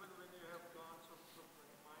 Even when you have gone, so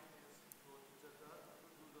like mine is go to Jeddah,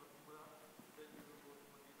 do the Umrah, then we will go to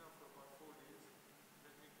Medina for about 4 days,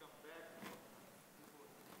 then we come back before.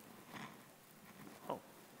 Oh,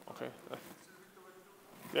 okay.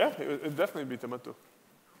 Yeah, it would definitely be tamattu,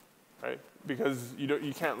 right? Because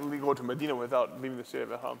you can't go to Medina without leaving the state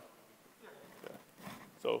of Ihram. Yeah.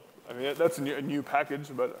 So I mean that's a new package,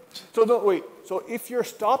 but so don't wait. So if you're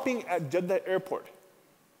stopping at Jeddah airport,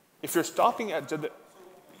 if you're stopping at Jeddah.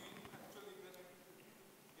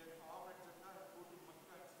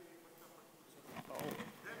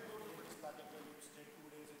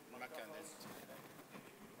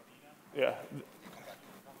 Yeah.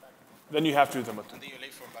 Then you have to do tamattu. And then you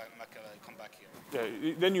leave for Mecca, come back here.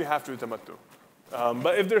 Yeah, then you have to do tamattu.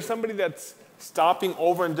 But if there's somebody that's stopping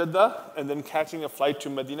over in Jeddah and then catching a flight to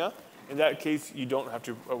Medina, in that case, you don't have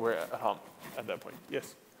to wear ihram at that point.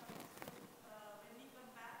 Yes?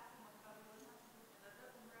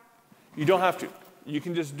 You don't have to. You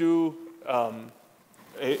can just do,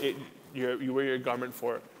 you wear your garment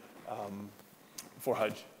for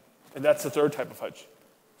Hajj. And that's the third type of Hajj.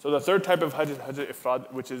 So the third type of Hajj is Hajj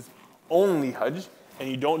al-Ifrad, which is only Hajj, and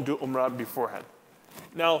you don't do Umrah beforehand.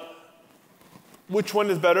 Now, which one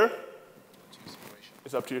is better?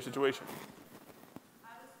 It's up to your situation.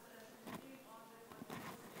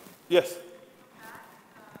 Yes.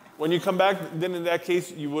 When you come back, then in that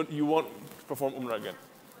case, you won't perform Umrah again.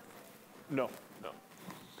 No.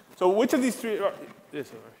 So which of these three are... Yes,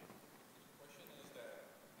 sir.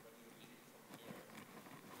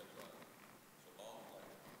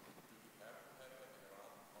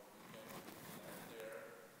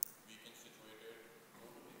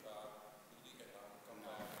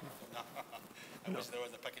 I wish there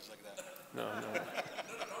was a package like that. No.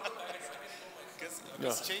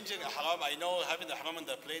 Because changing ihram, I know having the ihram on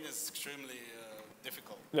the plane is extremely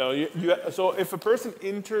difficult. No, so if a person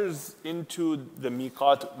enters into the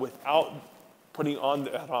miqat without putting on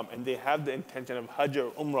the ihram and they have the intention of Hajj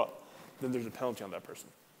or Umrah, then there's a penalty on that person.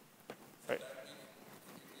 Right?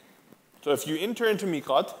 So if you enter into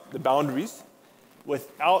miqat, the boundaries,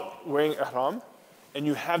 without wearing ihram, and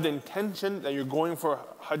you have the intention that you're going for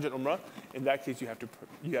Hajj and Umrah, in that case you have to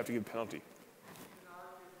give a penalty.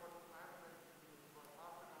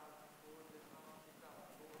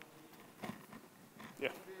 Yeah.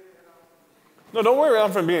 No, don't wear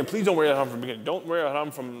ihram from the beginning. Please don't wear ihram from the beginning. Don't wear ihram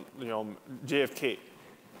from JFK.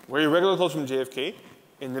 Wear your regular clothes from JFK.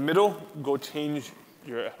 In the middle, go change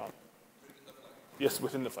your ihram. Yes,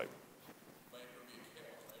 within the flight.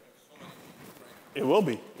 It will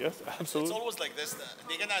be, yes, absolutely. It's always like this.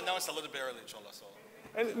 They're going to announce a little bit early, inshallah. So.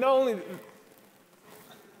 And not only...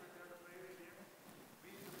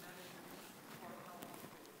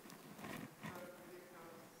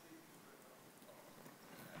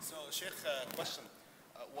 So, Sheikh, question.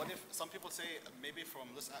 What if some people say maybe from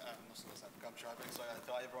I'm traveling, so I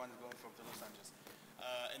thought everyone is going from Los Angeles.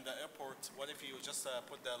 In the airport, what if you just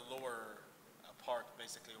put the lower part,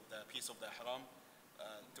 basically, of the piece of the ihram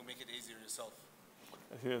to make it easier yourself?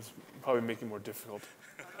 I think that's probably making it more difficult.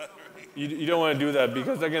 You don't want to do that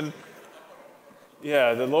because again,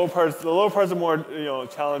 yeah, the lower part's the more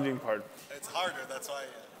challenging part. It's harder. That's why.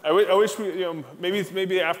 I wish we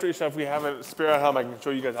maybe after Isha if we have a spare ihram, I can show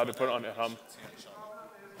you guys how to put it on ihram.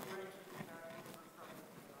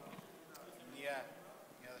 Yeah,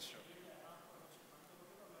 that's true.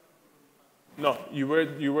 No, you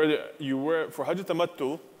wear for Hajj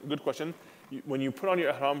tamattu. Good question. When you put on your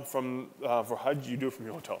ihram for Hajj, you do it from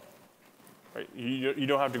your hotel, right? You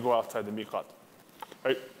don't have to go outside the miqat,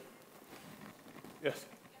 right? Yes.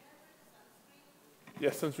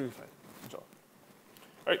 Yes, sunscreen is fine. Inshallah.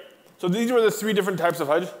 Right. So these were the three different types of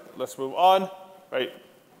Hajj. Let's move on, right?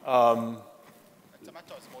 Tamattu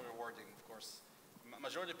is more rewarding, of course.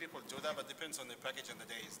 Majority of people do that, but depends on the package and the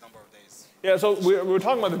days, number of days. Yeah. So we're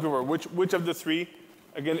talking about this before. Which of the three?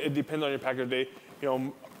 Again, it depends on your package day.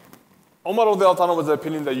 Umar was of the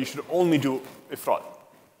opinion that you should only do ifrad.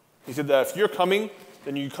 He said that if you're coming,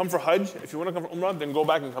 then you come for Hajj. If you want to come for Umrah, then go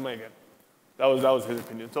back and come again. That was his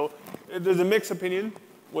opinion. So there's a mixed opinion.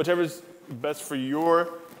 Whichever's best for your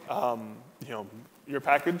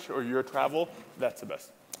package or your travel, that's the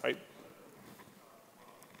best, right?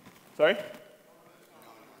 Sorry?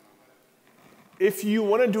 If you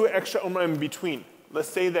want to do an extra Umrah in between, let's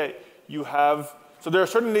say that you have. So there are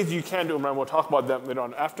certain days you can do Umrah, and we'll talk about that later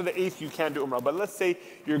on. After the 8th, you can't do Umrah. But let's say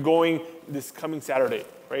you're going this coming Saturday,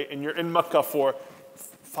 right? And you're in Mecca for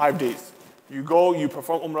 5 days. You go, you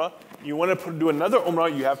perform Umrah. You want to do another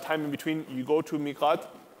Umrah, you have time in between. You go to Miqat,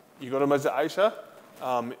 you go to Masjid Aisha,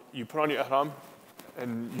 you put on your ihram,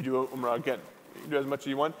 and you do Umrah again. You can do as much as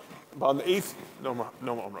you want. But on the 8th, no more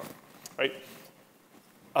Umrah, right?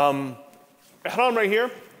 Ihram right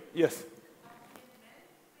here, yes.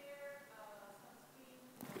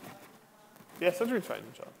 Yeah, sunscreen's fine,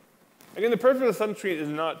 inshallah. Again, the purpose of the sunscreen is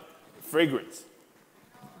not fragrance.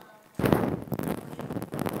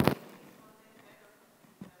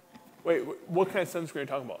 Wait, what kind of sunscreen are you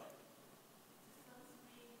talking about?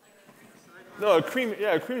 No, a cream,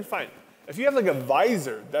 yeah, a cream is fine. If you have like a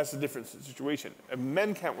visor, that's a different situation.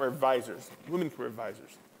 Men can't wear visors, women can wear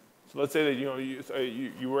visors. So let's say that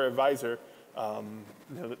you wear a visor,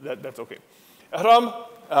 that's okay. Ihram,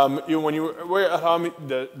 when you wear ihram,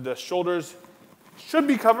 the shoulders should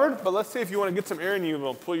be covered, but let's say if you want to get some air and you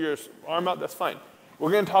will pull your arm out, that's fine.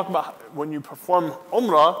 We're going to talk about when you perform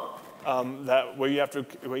Umrah, where you have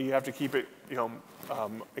to keep it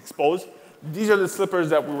exposed. These are the slippers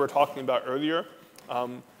that we were talking about earlier.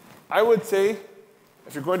 I would say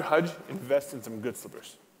if you're going to Hajj, invest in some good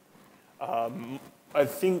slippers. I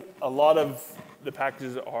think a lot of the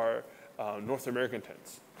packages are North American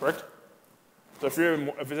tents, correct? So if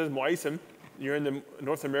it says Mu'aysim, you're in the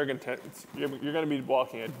North American tents, you're going to be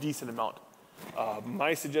walking a decent amount.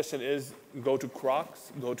 My suggestion is go to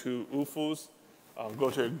Crocs, go to Ufus, go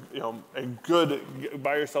to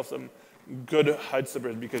buy yourself some good Hajj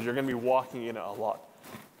slippers because you're going to be walking in it a lot.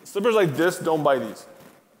 Slippers like this, don't buy these,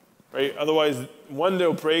 right? Otherwise, one,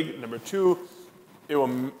 they'll break. Number two, it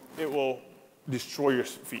will destroy your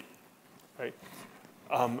feet, right?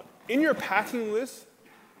 In your packing list,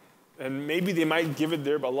 and maybe they might give it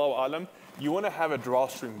there, but Allahu Alam, you want to have a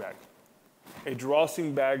drawstring bag. A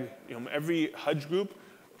drawstring bag, every Hajj group,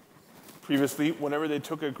 previously, whenever they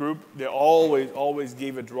took a group, they always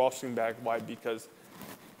gave a drawstring bag. Why? Because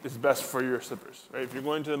it's best for your slippers, right? If you're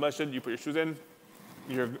going to the masjid, you put your shoes in,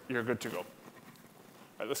 you're good to go. All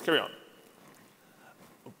right, let's carry on.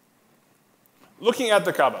 Looking at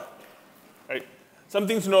the Kaaba, right? Some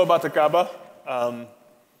things to know about the Kaaba.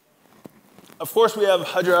 Of course, we have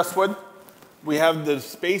Hajar Aswad. We have the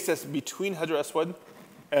space that's between Hajar Aswad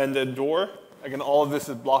and the door. Again, all of this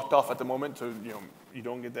is blocked off at the moment, so you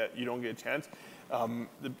don't get that. You don't get a chance.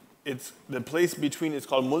 The place between is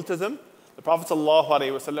called Multazam. The Prophet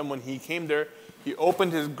ﷺ, when he came there, he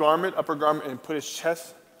opened his garment, upper garment, and put his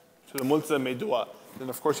chest to the Multazam, made dua. Then,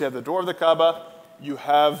 of course, you have the door of the Kaaba. You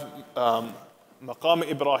have Maqam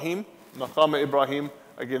Ibrahim. Maqam Ibrahim.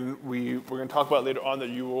 Again, we're going to talk about later on that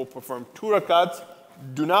you will perform 2 rakats.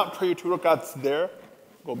 Do not pray your 2 rakats there.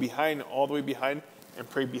 Go behind, all the way behind, and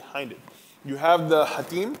pray behind it. You have the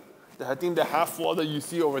Hatim, the half wall that you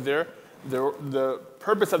see over there. The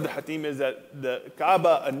purpose of the Hatim is that the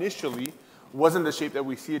Kaaba initially wasn't the shape that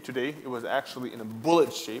we see it today. It was actually in a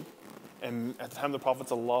bullet shape. And at the time of the Prophet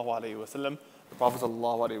ﷺ,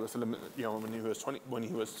 when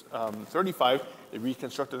he was 35, they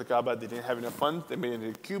reconstructed the Kaaba. They didn't have enough funds. They made it in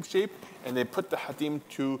a cube shape, and they put the Hatim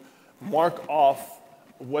to mark off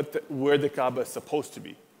where the Kaaba is supposed to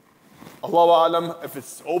be. Allahu Alam, if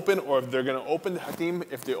it's open or if they're going to open the Hatim.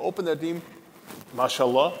 If they open the Hatim,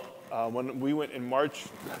 mashallah. When we went in March,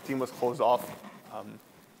 the Hatim was closed off.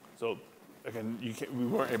 So again, we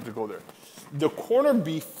weren't able to go there. The corner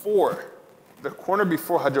before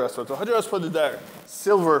Hajar Aswad. So Hajar Aswad is that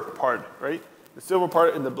silver part, right? The silver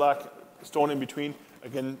part and the black stone in between.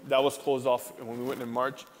 Again, that was closed off when we went in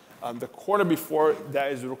March. The corner before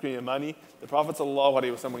that is Rukn Yamani. The Prophet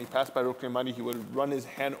ﷺ, when he passed by Rukn Yamani, he would run his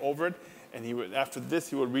hand over it, and after this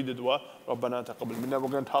he would read the dua, Rabbana taqabbal minna. We're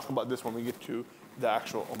going to talk about this when we get to the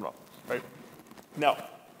actual Umrah, right? Now,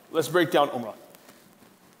 let's break down Umrah.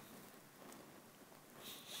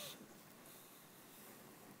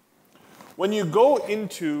 When you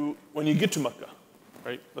get to Makkah,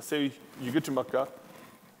 right? Let's say you get to Makkah.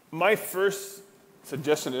 My first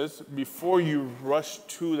suggestion is, before you rush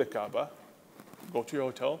to the Kaaba, go to your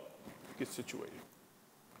hotel, get situated.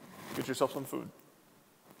 Get yourself some food.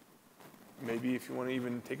 Maybe if you want to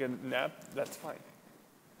even take a nap, that's fine,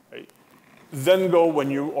 right? Then go when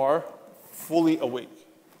you are fully awake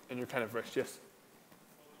and you're kind of fresh. Yes?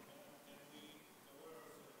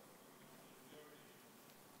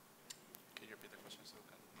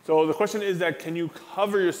 So the question is that can you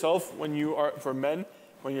cover yourself for men,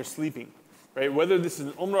 when you're sleeping, right? Whether this is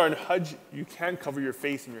an Umrah or an Hajj, you can't cover your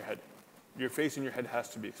face and your head. Your face and your head has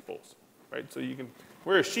to be exposed, right? So you can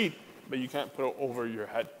wear a sheet, but you can't put it over your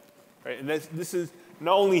head, right? And this is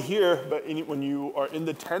not only here, but when you are in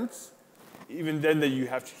the tents, even then that you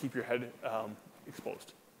have to keep your head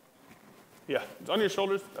exposed. Yeah, it's on your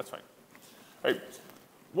shoulders, that's fine, right?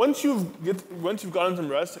 Once you've gotten some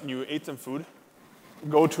rest and you ate some food,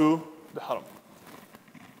 go to the Haram.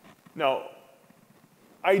 Now,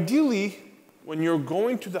 Ideally, when you're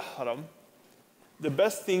going to the haram, the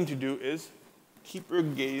best thing to do is keep your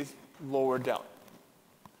gaze lower down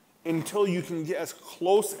until you can get as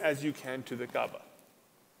close as you can to the Kaaba.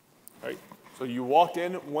 Right? So you walked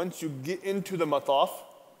in, once you get into the mataf,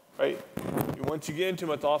 right? Once you get into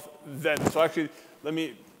mataf, then, so actually, let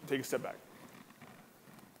me take a step back.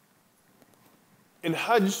 In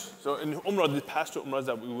Hajj, so in Umrah, the past two Umrahs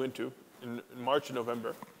that we went to in March and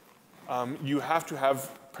November, you have to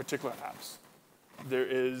have particular apps. There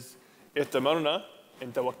is Itamarna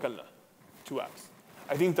and Tawakkalna, two apps.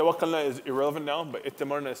 I think Tawakkalna is irrelevant now, but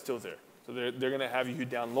Itamarna is still there. So they're going to have you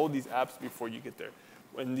download these apps before you get there.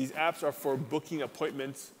 When these apps are for booking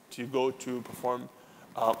appointments to go to perform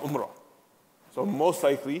Umrah. So most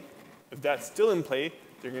likely, if that's still in play,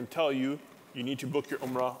 they're going to tell you you need to book your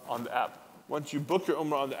Umrah on the app. Once you book your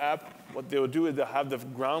Umrah on the app, what they'll do is they'll have the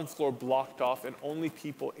ground floor blocked off and only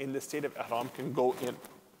people in the state of Ihram can go in.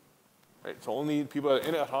 Right? So only people that are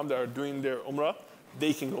in Ihram that are doing their Umrah,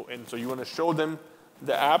 they can go in. So you want to show them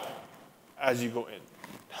the app as you go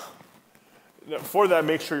in. For that,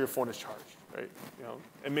 make sure your phone is charged, right?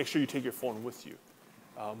 And make sure you take your phone with you.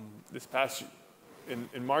 This past,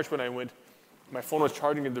 in March when I went, my phone was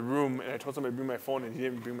charging in the room and I told somebody to bring my phone and he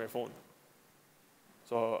didn't bring my phone.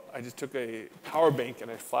 So I just took a power bank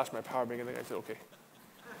and I flashed my power bank and then I said, okay.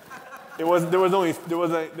 There was no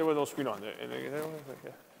screen on there. And I said,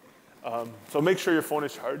 okay. So make sure your phone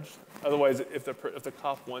is charged. Otherwise, if the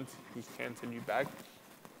cop wants, he can send you back.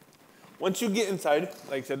 Once you get inside,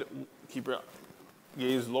 like I said, keep your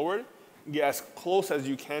gaze lowered. Get as close as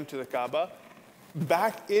you can to the Kaaba.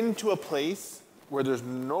 Back into a place where there's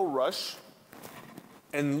no rush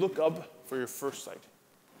and look up for your first sight.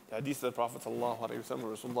 The hadith of the Prophet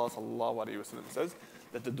ﷺ says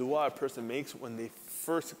that the dua a person makes when they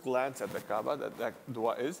first glance at the Kaaba, that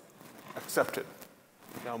dua is accepted.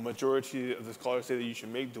 Now, majority of the scholars say that you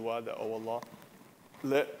should make dua that, oh Allah,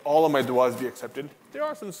 let all of my duas be accepted. There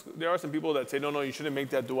are some people that say, no, you shouldn't make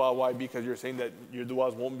that dua. Why? Because you're saying that your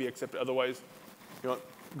duas won't be accepted. Otherwise, go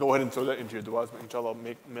ahead and throw that into your duas. Inshallah,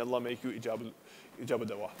 may Allah make you ijab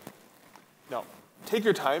dua. Now, take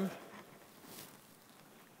your time.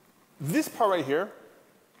 This part right here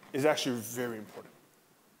is actually very important.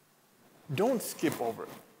 Don't skip over it.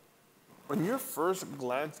 When you first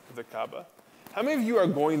glance at the Kaaba, how many of you are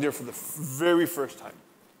going there for the very first time?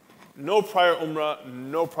 No prior Umrah,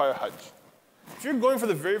 no prior Hajj. If you're going for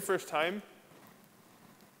the very first time,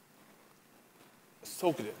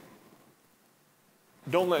 soak it in.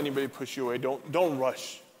 Don't let anybody push you away. Don't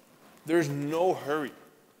rush. There's no hurry.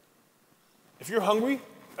 If you're hungry,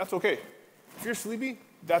 that's okay. If you're sleepy,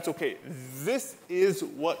 that's okay. This is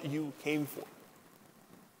what you came for.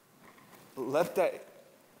 Let that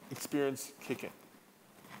experience kick in.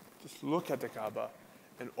 Just look at the Kaaba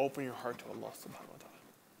and open your heart to Allah subhanahu wa ta'ala.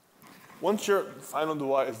 Once your final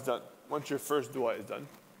dua is done, once your first dua is done,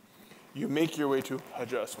 you make your way to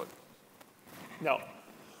Hajar Aswad. Now,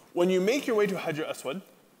 when you make your way to Hajar Aswad,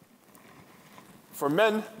 for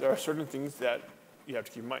men, there are certain things that you have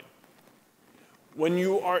to keep in mind. When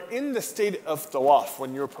you are in the state of tawaf,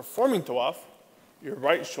 when you're performing tawaf, your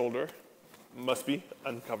right shoulder must be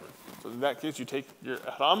uncovered. So in that case, you take your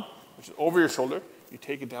ihram, which is over your shoulder, you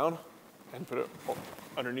take it down and put it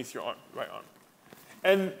underneath your arm, right arm.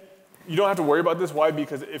 And you don't have to worry about this. Why?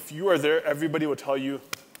 Because if you are there, everybody will tell you,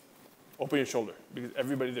 open your shoulder. Because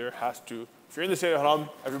everybody there has to, if you're in the state of ihram,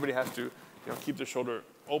 everybody has to keep their shoulder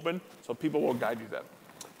open, so people will guide you there.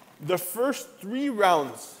 The first 3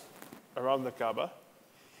 rounds around the Kaaba,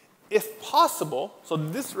 if possible, so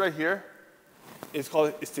this right here is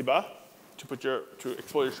called istiba, to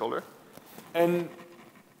explore your shoulder. And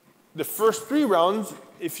the first 3 rounds,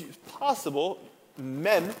 if possible,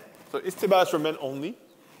 men, so istiba is for men only,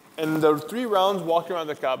 and the 3 rounds walking around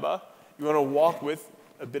the Kaaba, you want to walk with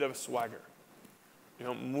a bit of a swagger.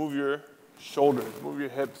 Move your shoulders, move your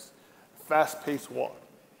hips, fast-paced walk.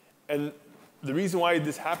 And the reason why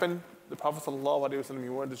this happened, the Prophet ﷺ, he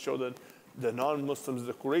wanted to show the non-Muslims,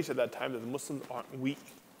 the Quraysh at that time, that the Muslims aren't weak.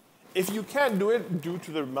 If you can't do it due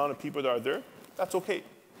to the amount of people that are there, that's okay,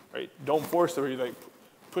 right? Don't force it,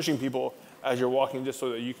 pushing people as you're walking just so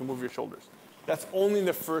that you can move your shoulders. That's only in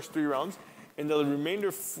the first 3 rounds. In the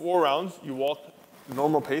remainder 4 rounds, you walk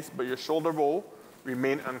normal pace, but your shoulder will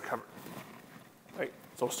remain uncovered. Right?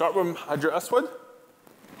 So start from Hajar Aswad.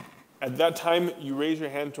 At that time, you raise your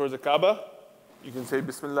hand towards the Kaaba. You can say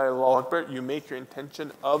Bismillah Allahu Akbar. You make your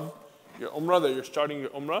intention of your Umrah, that you're starting your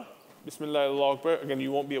Umrah. Bismillah Allahu Akbar. Again,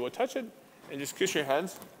 you won't be able to touch it. And just kiss your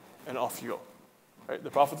hands, and off you go. Right? The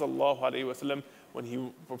Prophet ﷺ, when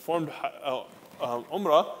he performed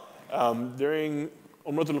Umrah, during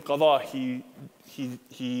Umratul Qadha,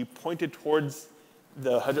 he pointed towards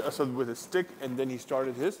the Hajar Aswad with his stick, and then he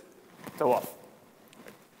started his tawaf.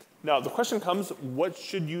 Now, the question comes, what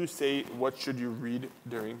should you say, what should you read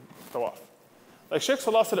during tawaf? Like Shaykh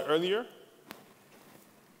Salah said earlier,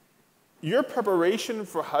 your preparation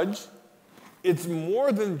for Hajj, it's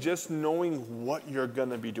more than just knowing what you're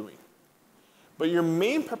going to be doing. But your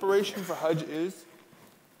main preparation for Hajj is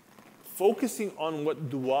focusing on what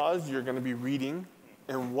du'as you're going to be reading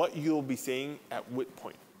and what you'll be saying at what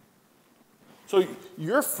point. So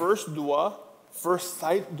your first dua, first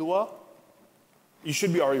sight dua, you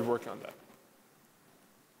should be already working on that.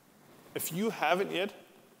 If you haven't yet,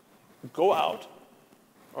 go out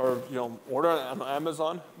or order on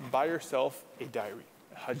Amazon, buy yourself a diary,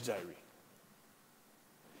 a Hajj diary.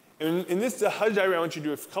 And in this Hajj diary, I want you to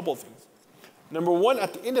do a couple of things. Number one,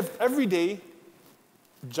 at the end of every day,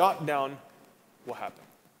 jot down what happened.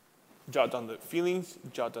 Jot down the feelings,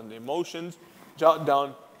 jot down the emotions, jot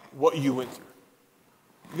down what you went through.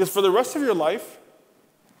 Because for the rest of your life,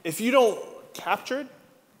 if you don't capture it,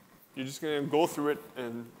 you're just going to go through it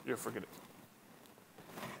and you'll forget it.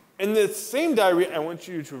 In the same diary, I want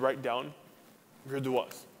you to write down your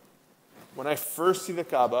du'as. When I first see the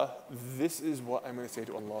Kaaba, this is what I'm going to say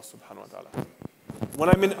to Allah subhanahu wa ta'ala. When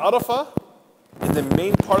I'm in Arafah, in the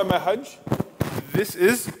main part of my Hajj, this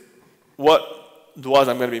is what du'as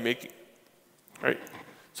I'm going to be making. Right?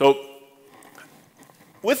 So,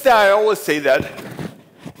 with that, I always say that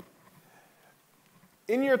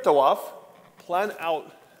in your tawaf, plan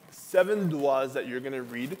out 7 du'as that you're going to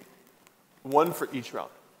read, one for each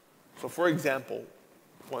round. So for example,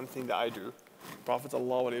 one thing that I do, Prophet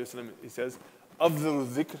ﷺ, he says, أَفْضَلُ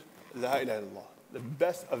الذِّكْرِ لَا إِلَهَ إِلَّا اللَّهِ. The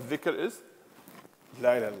best of dhikr is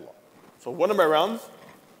La ilaha illallah. So one of my rounds,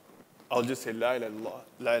 I'll just say La ilaha illallah,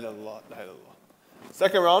 La ilaha illallah, La ilaha illallah.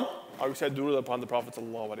 Second round, I recite durud upon the Prophet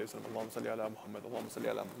sallallahu alaihi wasallam. Allahumma salli ala Muhammad, Allahumma salli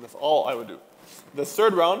ala Muhammad. That's all I would do. The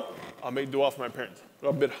third round, I'll make dua for my parents.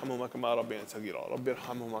 Rabbi irhamhuma kama rabbayani saghira. Rabbi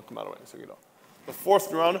irhamhuma kama rabbayani saghira. The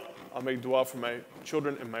fourth round, I'll make dua for my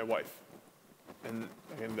children and my wife. And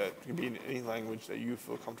again, that can be in any language that you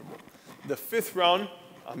feel comfortable. The fifth round,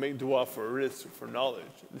 I'll make dua for rizq, for knowledge.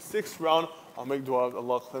 The sixth round, I'll make dua that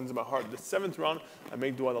Allah cleanses my heart. The seventh round, I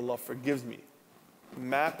make dua that Allah forgives me.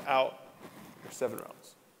 Map out your 7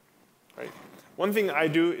 rounds. Right? One thing I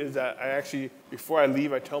do is that I actually, before I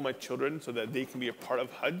leave, I tell my children so that they can be a part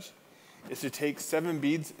of Hajj, is to take 7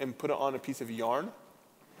 beads and put it on a piece of yarn.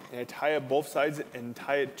 And I tie it both sides and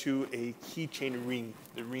tie it to a keychain ring,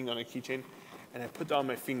 the ring on a keychain. And I put that on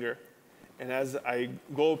my finger. And as I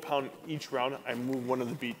go upon each round, I move one of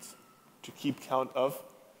the beads to keep count of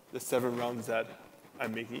the 7 rounds that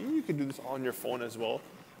I'm making. You can do this on your phone as well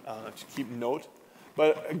to keep note.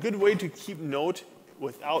 But a good way to keep note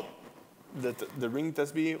without the ring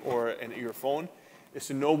tasbih or your phone is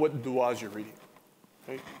to know what du'as you're reading.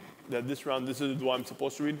 Right? That this round, this is the dua I'm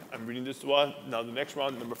supposed to read. I'm reading this dua. Now the next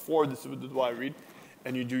round, number 4, this is the dua I read.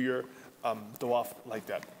 And you do your dua like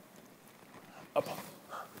that.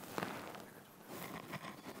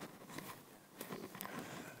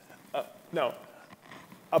 Now,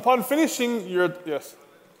 upon finishing your, yes.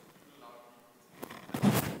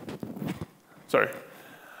 Sorry.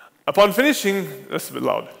 Upon finishing, that's a bit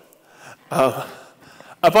loud.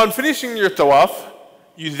 Upon finishing your tawaf,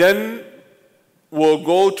 you then will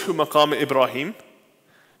go to Maqam Ibrahim.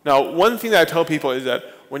 Now, one thing that I tell people is that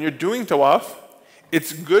when you're doing tawaf,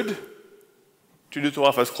 it's good to do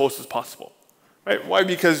tawaf as close as possible. Right? Why?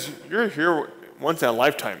 Because you're here once in a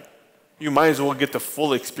lifetime. You might as well get the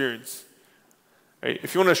full experience. Right?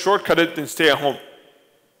 If you want to shortcut it, then stay at home.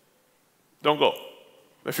 Don't go.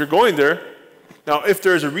 If you're going there, now if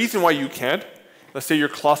there's a reason why you can't, let's say you're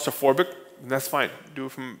claustrophobic, then that's fine. Do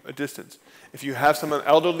it from a distance. If you have someone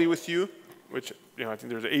elderly with you, which I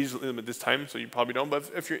think there's an age limit this time, so you probably don't, but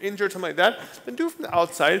if you're injured, something like that, then do it from the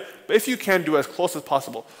outside. But if you can, do it as close as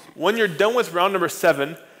possible. When you're done with round number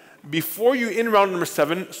 7, before you in round number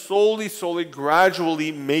 7, slowly,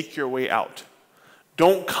 gradually make your way out.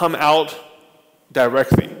 Don't come out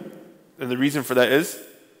directly. And the reason for that is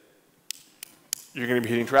you're going to be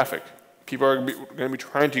hitting traffic. People are going to be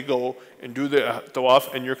trying to go and do the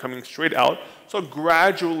tawaf, and you're coming straight out. So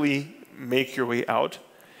gradually make your way out.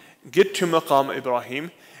 Get to Maqam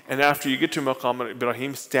Ibrahim, and after you get to Maqam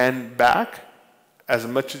Ibrahim, stand back as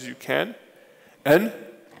much as you can, and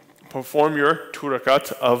perform your 2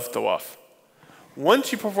 rakats of tawaf.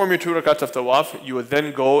 Once you perform your 2 rakats of tawaf, you would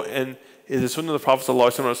then go and the sunnah of the Prophet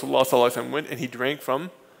ﷺ went and he drank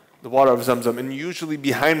from the water of Zamzam. And usually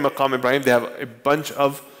behind Maqam Ibrahim, they have a bunch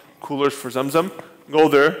of coolers for Zamzam. Go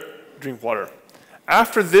there, drink water.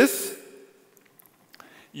 After this,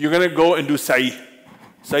 you're going to go and do sa'i.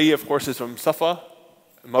 Sa'i, of course, is from Safa,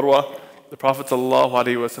 Marwa. The Prophet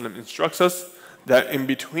ﷺ instructs us that in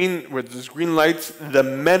between where there's green lights, the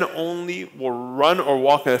men only will run or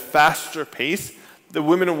walk at a faster pace. The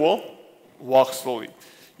women will walk slowly.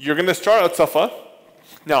 You're going to start at Safa.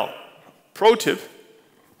 Now, pro tip,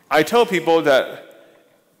 I tell people that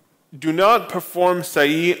do not perform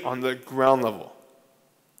sa'i on the ground level.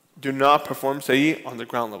 Do not perform sa'i on the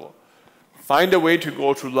ground level. Find a way to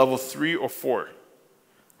go to level 3 or 4.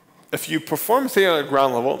 If you perform sa'i on the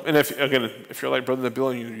ground level, and if you're like Brother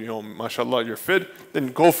Nabil and you know, mashallah, you're fit,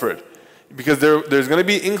 then go for it. Because there's going to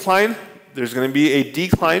be incline, there's going to be a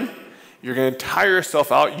decline, you're going to tire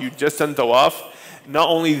yourself out, you just done tawaf. Not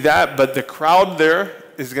only that, but the crowd there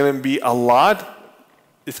is going to be a lot.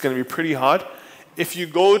 It's going to be pretty hot. If you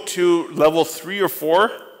go to level 3 or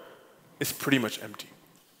 4, it's pretty much empty.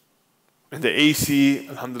 And the AC,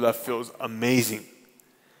 alhamdulillah, feels amazing.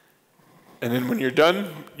 And then when you're done,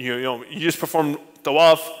 you just perform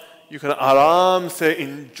tawaf, you can aram se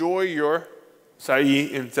enjoy your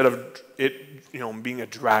sa'i instead of it being a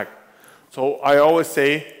drag. So I always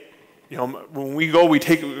say, when we go, we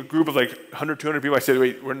take a group of like 100, 200 people. I said,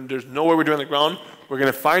 wait, there's no way we're doing on the ground. We're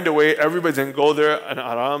going to find a way. Everybody's going to go there and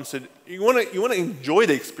aram said, you want to enjoy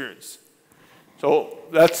the experience. So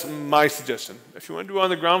that's my suggestion. If you want to do it on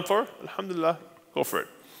the ground floor, alhamdulillah, go for it.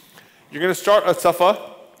 You're going to start at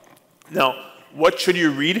Safa. Now, what should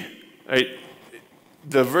you read? Right?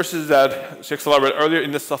 The verses that Shaykh Salah read earlier,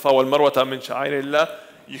 in the Safa wal Marwata min sha'airillah,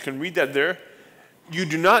 you can read that there. You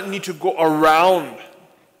do not need to go around.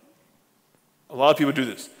 A lot of people do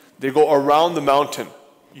this. They go around the mountain.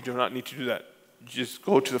 You do not need to do that. You just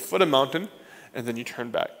go to the foot of the mountain and then you turn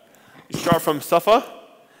back. You start from Safa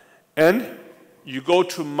and you go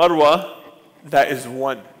to Marwa, that is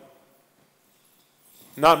 1.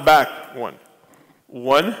 Not back 1.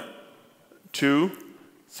 1, 2,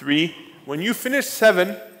 3. When you finish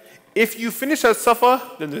 7, if you finish at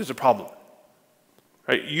Safa, then there's a problem.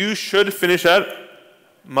 Right? You should finish at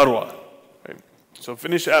Marwa. Right? So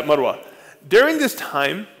finish at Marwa. During this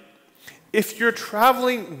time, if you're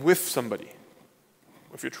traveling with somebody,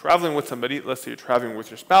 let's say you're traveling with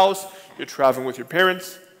your spouse, you're traveling with your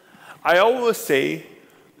parents, I always say,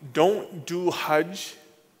 don't do Hajj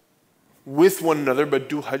with one another, but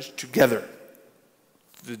do Hajj together.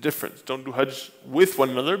 The difference. Don't do Hajj with one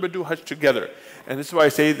another, but do Hajj together. And this is why I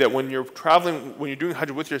say that when you're traveling, when you're doing Hajj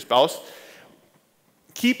with your spouse,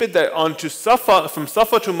 keep it that onto Safa, from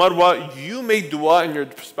Safa to Marwa, you make dua and your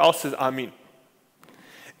spouse says Ameen.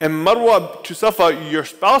 And Marwa to Safa, your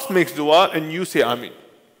spouse makes dua and you say Ameen.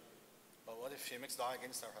 But what if she makes dua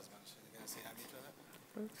against her husband? She's going to say Ameen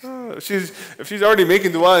to that? If she's already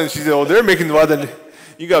making dua and she says, oh, they're making dua, then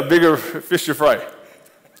you got bigger fish to fry.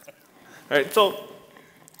 Right? So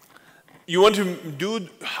you want to do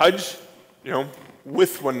Hajj,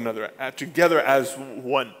 with one another, together as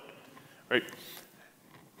one. Right?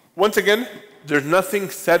 Once again, there's nothing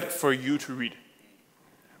set for you to read.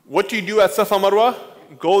 What do you do at Safa Marwa?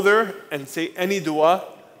 Go there and say any dua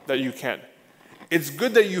that you can. It's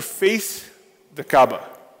good that you face the Kaaba.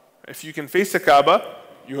 If you can face the Kaaba,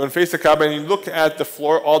 you want to face the Kaaba and you look at the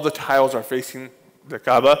floor, all the tiles are facing the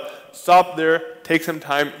Kaaba. Stop there, take some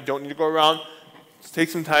time, you don't need to go around. Just take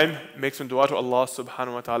some time, make some dua to Allah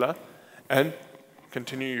subhanahu wa ta'ala, and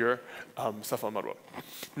continue your Safa Marwa.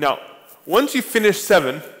 Now, once you finish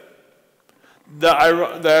 7, the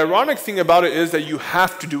ironic thing about it is that you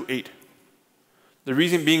have to do 8. The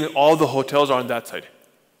reason being all the hotels are on that side.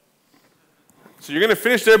 So you're going to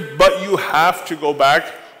finish there, but you have to go back.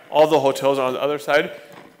 All the hotels are on the other side.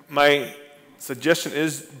 My suggestion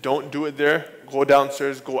is don't do it there. Go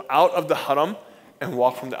downstairs, go out of the haram, and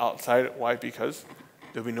walk from the outside. Why? Because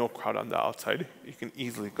there'll be no crowd on the outside. You can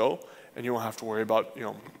easily go, and you won't have to worry about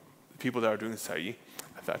the people that are doing sa'i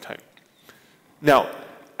at that time. Now,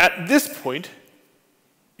 at this point,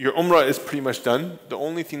 your umrah is pretty much done. The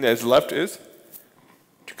only thing that is left is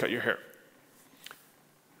to cut your hair.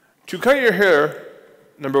 To cut your hair,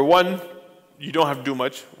 number 1, you don't have to do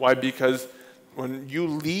much. Why? Because when you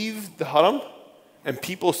leave the haram and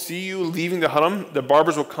people see you leaving the haram, the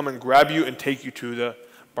barbers will come and grab you and take you to the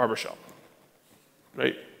barber shop.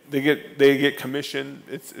 Right? They get commission.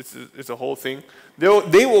 It's a whole thing.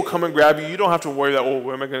 They will come and grab you. You don't have to worry that,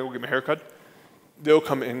 where am I going to go get my hair cut? They'll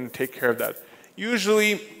come and take care of that.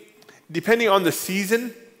 Usually, depending on the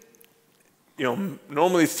season,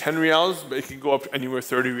 normally it's 10 riyals, but it can go up anywhere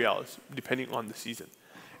 30 riyals, depending on the season.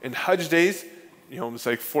 In Hajj days, it's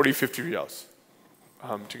like 40, 50 riyals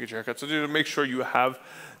to get your haircut. So to make sure you have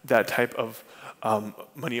that type of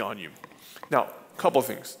money on you. Now, a couple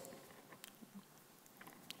things.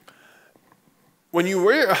 when you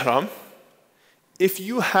wear your ihram, if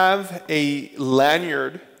you have a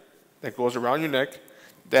lanyard that goes around your neck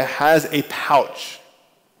that has a pouch,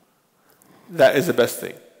 that is the best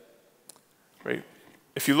thing, right?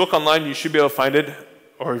 If you look online, you should be able to find it,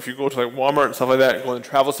 or if you go to like Walmart and stuff like that, and go in the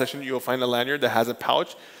travel section, you'll find a lanyard that has a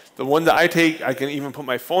pouch. The one that I take, I can even put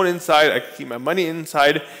my phone inside, I can keep my money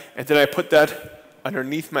inside, and then I put that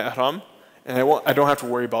underneath my ihram, and I don't have to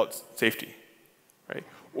worry about safety, right?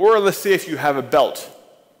 Or let's say if you have a belt.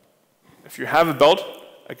 If you have a belt,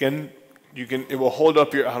 again, it will hold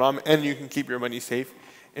up your ihram, and you can keep your money safe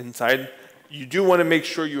inside. You do want to make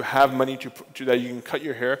sure you have money to that you can cut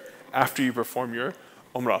your hair after you perform your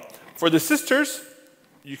umrah. For the sisters,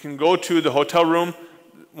 you can go to the hotel room.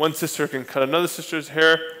 One sister can cut another sister's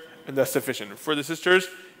hair, and that's sufficient. For the sisters,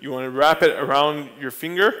 you want to wrap it around your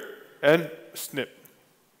finger and snip.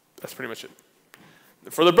 That's pretty much it.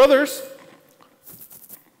 For the brothers,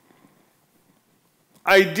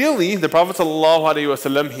 ideally, the Prophet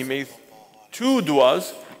ﷺ, he made 2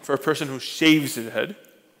 du'as for a person who shaves his head,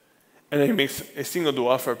 and then he makes a single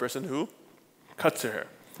dua for a person who cuts their hair.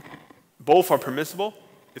 Both are permissible.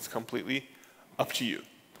 It's completely up to you.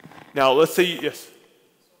 Now, let's say, yes?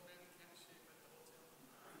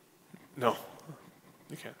 No,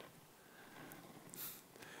 you can't.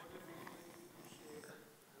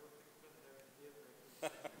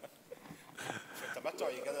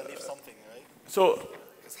 You gotta leave something, right? So,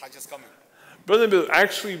 Because Hajj is coming. Brother Bill,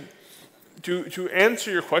 actually, to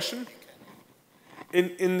answer your question,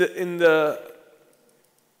 in the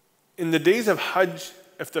days of Hajj,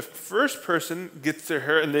 if the first person gets their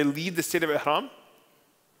hair and they leave the state of ihram,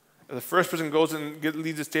 if the first person goes and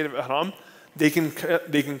leaves the state of ihram, they can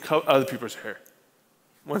cut other people's hair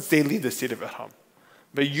once they leave the state of ihram.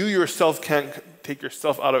 But you yourself can't take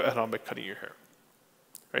yourself out of ihram by cutting your hair,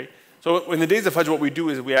 right? So in the days of Hajj, what we do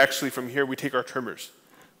is we actually, from here, we take our trimmers.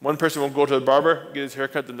 One person will go to the barber, get his hair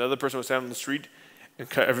cut, then the other person will stand on the street and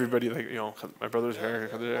cut everybody, like, cut my brother's hair,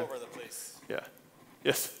 cut their hair. All over the place. Yeah.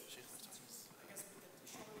 Yes?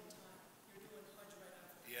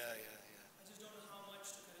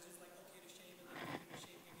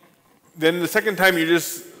 Then the second time, you're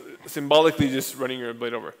just symbolically just running your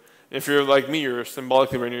blade over. If you're like me, you're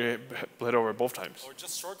symbolically running your blade over both times. Or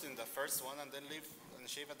just shorten the first one and then leave and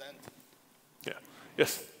shave at the end. Yeah.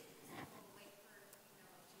 Yes?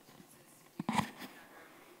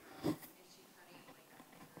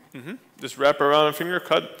 Just wrap around a finger,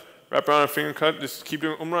 cut. Wrap around a finger, cut. Just keep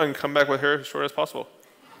doing umrah and come back with hair as short as possible.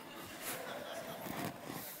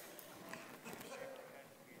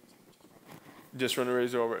 Just run a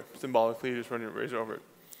razor over it. Symbolically, just run a razor over it.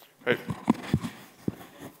 Right?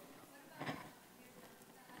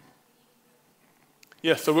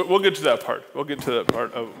 Yeah, so we'll get to that part. We'll get to that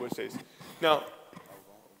part of which days. Now,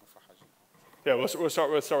 yeah, we'll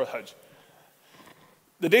start with Hajj.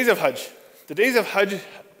 The days of Hajj. The days of Hajj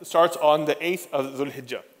starts on the 8th of Dhul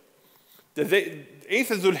Hijjah. The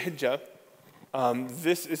 8th of Dhul Hijjah,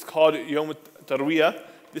 this is called Yawm Tarwiyah.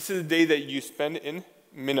 This is the day that you spend in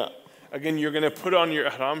Mina. Again, you're going to put on your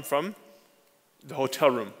ihram from the hotel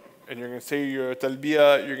room. And you're going to say your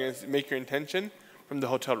talbiyah, you're going to make your intention from the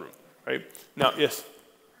hotel room. Right? Now, yes?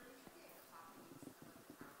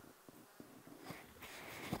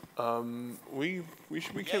 We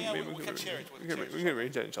can share it. We can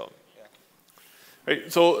arrange that, inshallah. Yeah.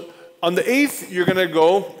 Right? So, on the 8th, you're going to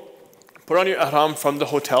go put on your ihram from the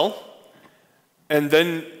hotel, and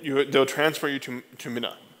then they'll transfer you to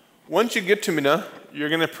Mina. Once you get to Mina, you're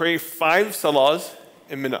going to pray 5 salahs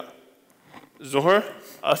in Mina. Zuhr,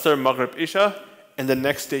 Asr, Maghrib, Isha, and the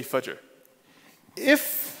next day Fajr.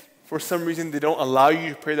 If for some reason they don't allow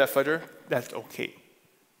you to pray that Fajr, that's okay.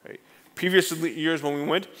 Right? Previous years when we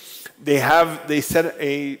went, they set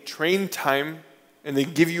a train time, and they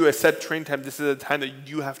give you a set train time. This is the time that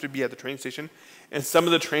you have to be at the train station. And some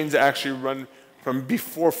of the trains actually run from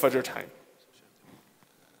before Fajr time.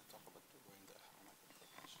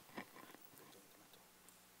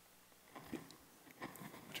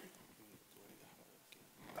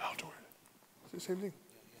 It's the same thing.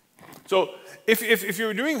 So if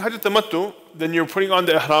you're doing Hajj Tamattu, then you're putting on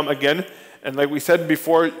the ihram again. And like we said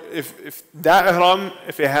before, if that ihram,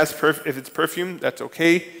 if it's perfume, that's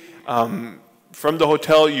okay. From the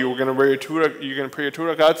hotel, you're going to pray your 2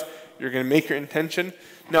 rakats. You're going to make your intention.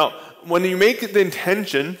 Now, when you make the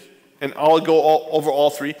intention, and I'll go over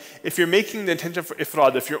all 3. If you're making the intention for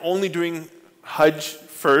ifrad, if you're only doing Hajj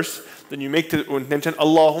first, then you make the intention,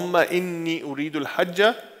 Allahumma inni uridu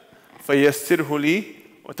al-hajja fayassirhu li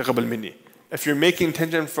wa taqabbal minni. If you're making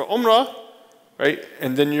intention for umrah, right?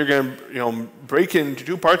 And then you're going to break it into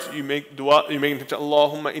two parts. You make dua, you make intention,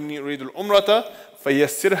 Allahumma inni uridu al-umrata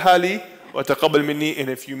fayassirha li wa taqabbal minni. And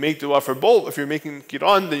if you make dua for both, if you're making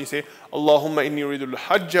qiran, then you say Allahumma inni uridu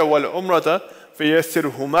al-hajja wal umrata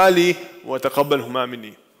fayassirhuma li wa taqabbalhuma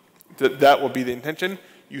minni. That will be the intention.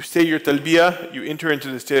 You say your talbiyah, you enter into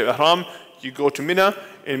the state of ihram, you go to Mina.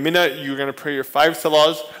 In Mina, you're going to pray your 5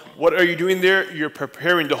 salahs. What are you doing there? You're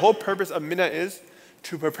preparing. The whole purpose of Mina is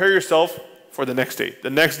to prepare yourself for the next day. The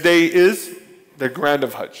next day is the grand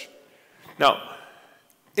of Hajj. Now,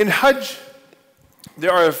 in Hajj,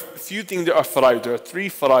 there are a few things that are fara'id. There are 3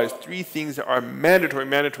 fara'id, 3 things that are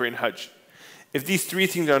mandatory in Hajj. If these 3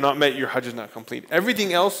 things are not met, your Hajj is not complete.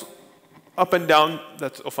 Everything else, up and down,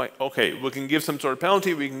 that's fine. Okay, we can give some sort of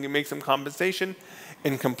penalty, we can make some compensation,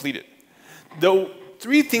 and complete it. The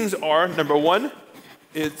 3 things are, number 1,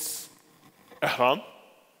 it's ihram.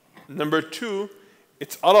 Number 2,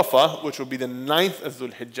 it's Arafah, which will be the 9th of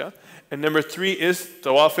Dhul Hijjah. And number 3 is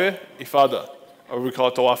Tawaf Ifada, or we call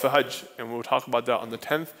it Tawaf Hajj. And we'll talk about that on the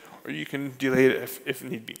 10th, or you can delay it if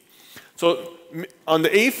need be. So on the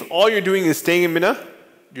 8th, all you're doing is staying in Mina.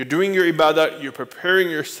 You're doing your ibadah, you're preparing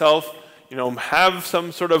yourself, have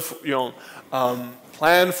some sort of,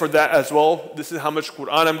 plan for that as well. This is how much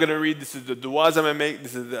Quran I'm going to read. This is the du'as I'm going to make.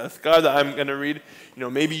 This is the azkar that I'm going to read.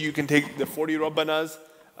 Maybe you can take the 40 Rabbanas,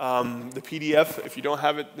 the PDF. If you don't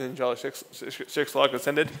have it, then inshallah, Shaykh Salah can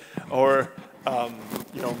send it. Or,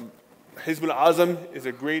 Hizbul Azam is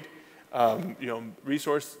a great,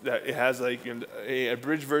 resource that it has like a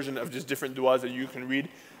abridged version of just different du'as that you can read.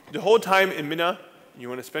 The whole time in Mina, you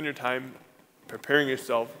want to spend your time preparing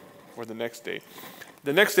yourself for the next day.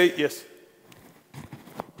 The next day, yes.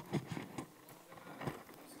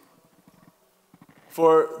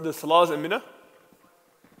 For the salahs in Mina?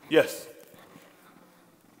 Yes.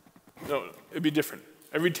 No, it'd be different.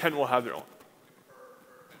 Every tent will have their own.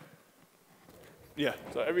 Yeah,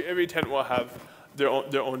 so every tent will have their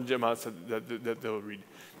own jamaats that they'll read.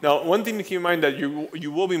 Now, one thing to keep in mind that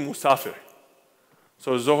you will be musafir.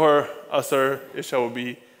 So Zohar, Asr, Isha will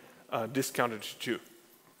be discounted too,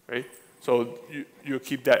 right? So you'll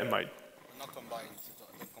keep that in mind. Not combined,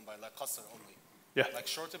 like qasr only. Yeah. Like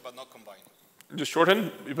shortened but not combined. Just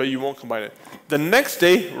shorten, but you won't combine it. The next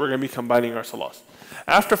day, we're going to be combining our salahs.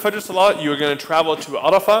 After Fajr Salah, you're going to travel to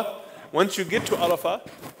Arafah. Once you get to Arafah,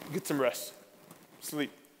 get some rest. Sleep.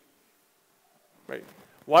 Right?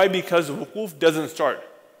 Why? Because wuquf doesn't start.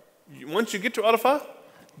 Once you get to Arafah,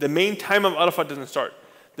 the main time of Arafah doesn't start.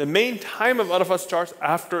 The main time of Arafah starts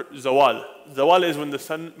after Zawal. Zawal is when the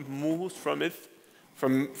sun moves from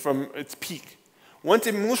its peak. Once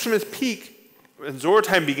it moves from its peak, when Zohar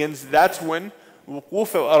time begins, that's when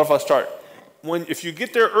wuquf of Arafah start. If you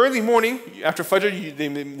get there early morning, after Fajr,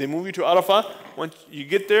 they move you to Arafah. Once you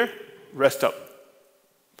get there, rest up.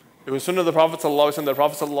 It was sunnah of the Prophet ﷺ, the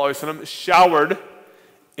Prophet ﷺ showered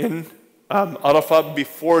in Arafah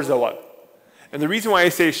before Zawal. And the reason why I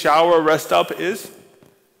say shower, rest up is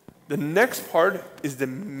the next part is the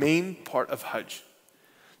main part of Hajj.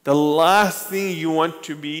 The last thing you want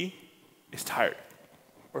to be is tired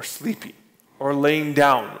or sleepy or laying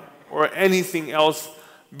down or anything else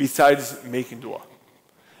besides making dua.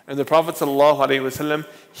 And the Prophet ﷺ,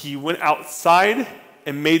 he went outside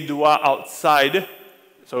and made dua outside.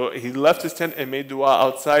 So he left his tent and made dua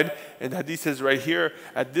outside. And the hadith says right here,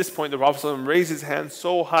 at this point, the Prophet ﷺ raised his hand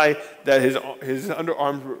so high that his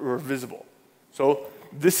underarms were visible. So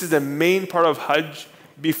this is the main part of Hajj.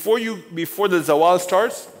 Before the Zawal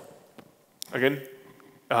starts, again,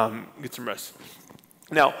 get some rest.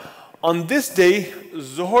 Now, on this day,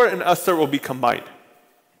 Zuhr and Asr will be combined.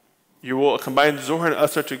 You will combine Zuhr and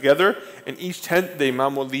Asr together. In each tent, the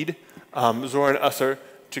Imam will lead Zuhr and Asr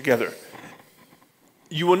together.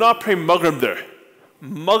 You will not pray Maghrib there.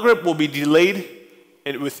 Maghrib will be delayed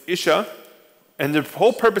with Isha. And the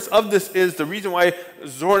whole purpose of this is the reason why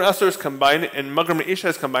Zuhr and Asr is combined and Maghrib and Isha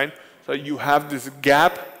is combined, so that you have this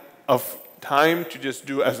gap of time to just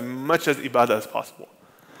do as much as ibadah as possible.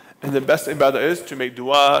 And the best ibadah is to make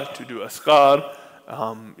dua, to do askar,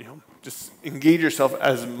 just engage yourself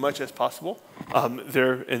as much as possible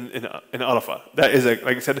there in Arafah. That is,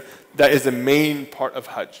 like I said, that is the main part of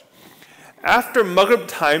Hajj. After Maghrib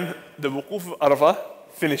time, the wuquf of Arafah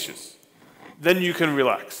finishes. Then you can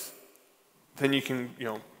relax. Then you can,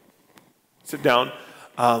 sit down,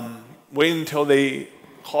 wait until they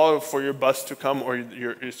call for your bus to come, or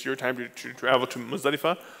it's your time to travel to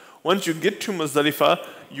Muzdalifah. Once you get to Muzdalifah,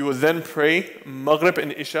 you will then pray Maghrib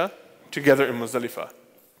and Isha together in Muzdalifah.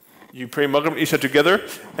 You pray Maghrib and Isha together,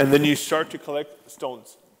 and then you start to collect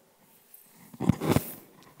stones.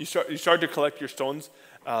 You start to collect your stones.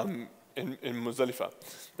 in Muzdalifah.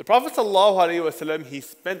 The Prophet ﷺ, he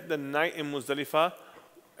spent the night in Muzdalifah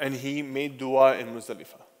and he made dua in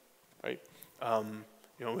Muzdalifah. Right?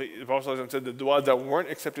 The Prophet ﷺ said the du'as that weren't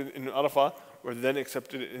accepted in Arafah were then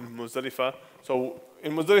accepted in Muzdalifah. So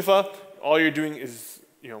in Muzdalifah, all you're doing is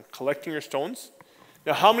collecting your stones.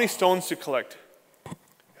 Now, how many stones to collect?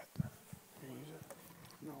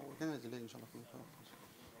 No, we're gonna delay inshallah.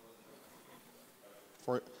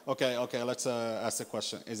 Okay, let's ask the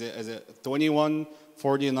question. Is it 21,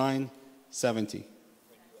 49, 70?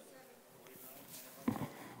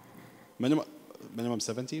 Minimum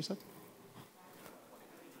 70, you said?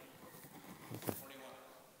 Okay.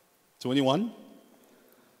 21?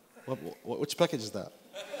 Which package is that?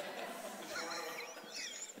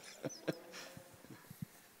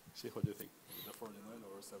 Sheikh, what do you think? The 49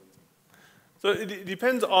 or 70? So it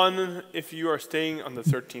depends on if you are staying on the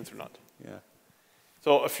 13th or not. Yeah.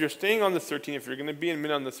 So if you're staying on the 13th, if you're going to be in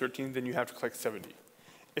Mina on the 13th, then you have to collect 70.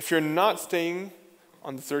 If you're not staying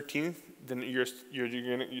on the 13th, then you're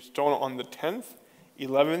stone on the 10th,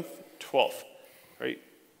 11th, 12th, right?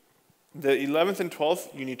 The 11th and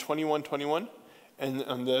 12th, you need 21, 21, and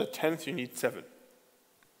on the 10th, you need 7.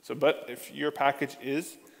 So, but if your package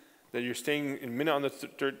is that you're staying in Mina on the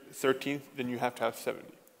 13th, then you have to have 70.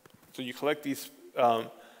 So you collect these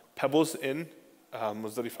pebbles in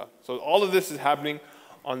Muzdalifah. So all of this is happening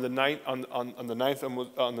on the 9th on the 9th of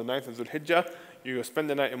Dhul Hijjah. You spend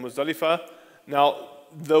the night in Muzdalifah. Now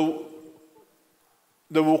the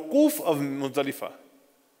wuquf of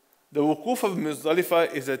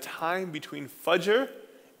Muzdalifah is a time between Fajr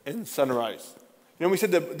and sunrise. We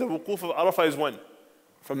said the wuquf of Arafah is when?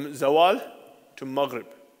 From Zawal to Maghrib.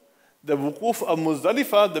 The wuquf of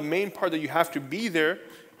Muzdalifah, the main part that you have to be there,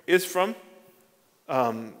 is from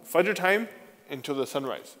Fajr time until the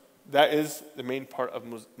sunrise. That is the main part of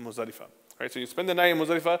Muzdalifah. Right? So you spend the night in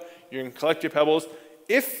Muzdalifah, you're going to collect your pebbles.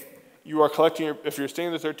 If you are collecting, if you're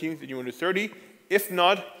staying on the 13th, then you want to do 30. If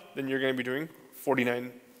not, then you're going to be doing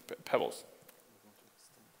 49 pebbles.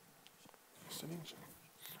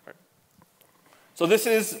 Right. So this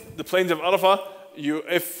is the plains of Arafah.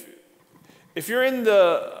 If you're in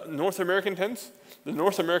the North American tents, the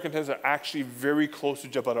North American tents are actually very close to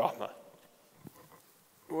Jabal Rahmah.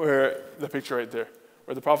 Where the picture right there,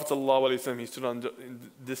 where the Prophet ﷺ, he stood on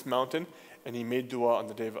this mountain and he made dua on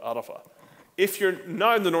the day of Arafah. If you're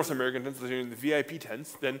not in the North American tents, you're in the VIP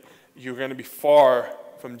tents, then you're going to be far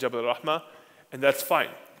from Jabal Rahmah, and that's fine.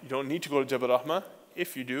 You don't need to go to Jabal Rahmah.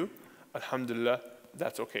 If you do, alhamdulillah,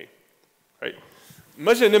 that's okay. Right?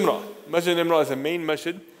 Masjid Nimrah. Masjid Nimrah is a main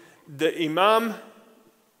masjid. The imam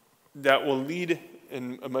that will lead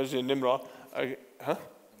in Masjid Nimrah,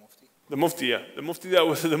 The Mufti, yeah. The Mufti that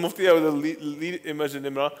will lead in Masjid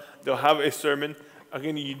Nimrah, they'll have a sermon.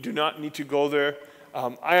 Again, you do not need to go there.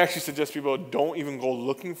 I actually suggest people don't even go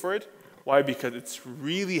looking for it. Why? Because it's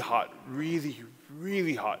really hot. Really,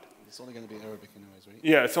 really hot. It's only going to be Arabic anyways, right?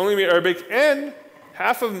 Yeah, it's only going to be Arabic. And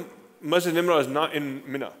half of Masjid Nimrah is not in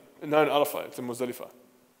Mina, not in Arafah. It's in Muzdalifah.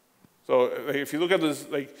 So if you look at this,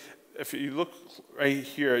 if you look right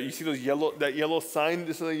here, you see that yellow sign,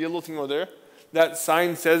 this is a yellow thing over there? That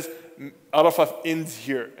sign says Arafah ends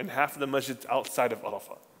here, and half of the masjid's outside of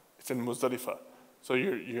Arafah. It's in Muzdalifah. So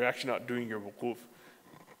you're actually not doing your wuquf.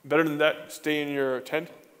 Better than that, stay in your tent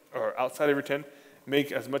or outside of your tent.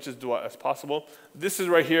 Make as much as dua as possible. This is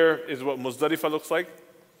right here is what Muzdalifah looks like.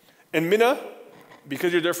 In Mina,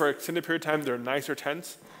 because you're there for an extended period of time, there are nicer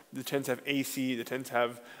tents. The tents have AC. The tents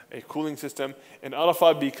have a cooling system. In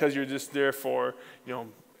Arafah, because you're just there for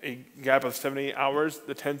a gap of 7 to 8 hours,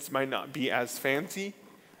 the tents might not be as fancy.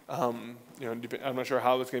 I'm not sure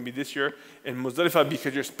how it's going to be this year. In Muzdalifah,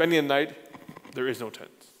 because you're spending the night, there is no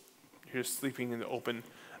tents. You're sleeping in the open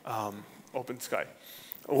sky.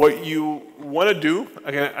 What you want to do,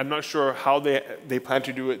 again, I'm not sure how they plan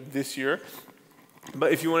to do it this year,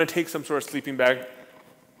 but if you want to take some sort of sleeping bag,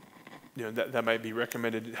 that might be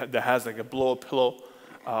recommended, that has like a blow-up pillow.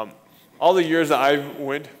 All the years that I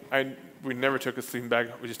went, we never took a sleeping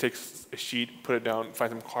bag. We just take a sheet, put it down,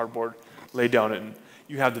 find some cardboard, lay down it, and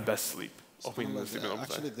you have the best sleep.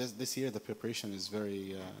 Actually, this year the preparation is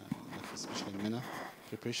very, especially in Mina,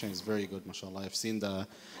 preparation is very good, mashallah. I've seen the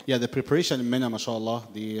preparation in Mina, mashallah,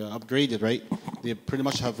 they upgraded, right? They pretty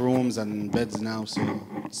much have rooms and beds now, so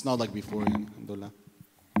it's not like before, alhamdulillah.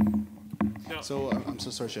 No. So, I'm so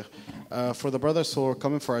sorry, Sheikh. For the brothers who are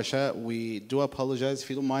coming for Isha, we do apologize. If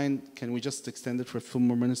you don't mind, can we just extend it for a few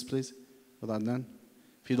more minutes, please? Without that?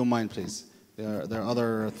 If you don't mind, please. There are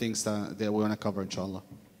other things that we want to cover, inshallah.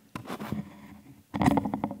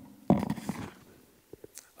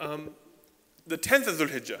 The 10th of Dhul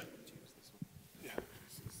Hijjah. Yeah.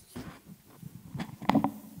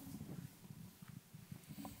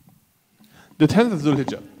 The 10th of Dhul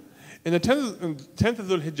Hijjah. In the 10th of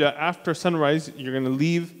Dhul Hijjah, after sunrise, you're going to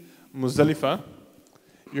leave Muzdalifah.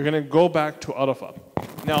 You're going to go back to Arafah.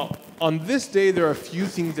 Now, on this day, there are a few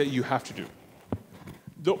things that you have to do.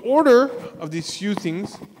 The order of these few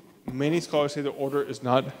things, many scholars say the order is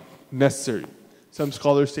not necessary. Some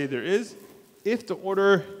scholars say there is. If the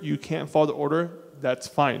order, you can't follow the order, that's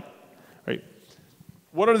fine. Right?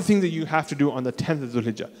 What are the things that you have to do on the 10th of Dhul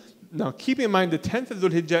Hijjah? Now, keep in mind, the 10th of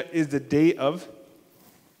Dhul Hijjah is the day of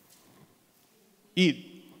Eid.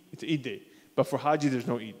 It's an Eid day. But for Hajj, there's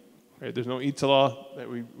no Eid. Right? There's no Eid Salah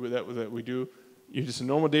that we do. It's just a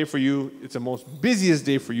normal day for you. It's the most busiest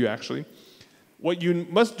day for you, actually. What you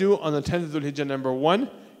must do on the 10th of Dhul Hijjah, number one,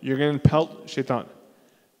 you're going to pelt shaitan.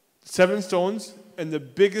 7 stones, and the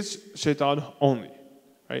biggest shaitan only.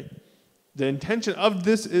 Right? The intention of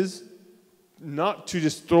this is not to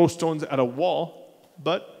just throw stones at a wall,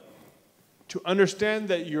 but to understand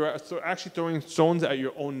that you're actually throwing stones at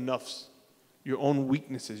your own nafs, your own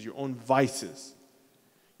weaknesses, your own vices.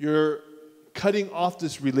 You're cutting off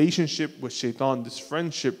this relationship with shaitan, this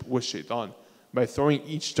friendship with shaitan, by throwing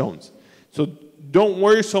each stones. So don't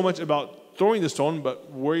worry so much about throwing the stone,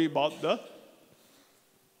 but worry about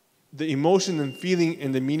the emotion and feeling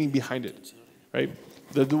and the meaning behind it. Right?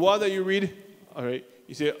 The dua that you read, all right,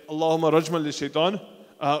 you say, Allahumma rajman li shaitan,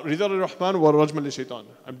 ridha al-Rahman wa rajman li shaitan.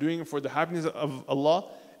 I'm doing it for the happiness of Allah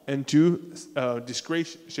and to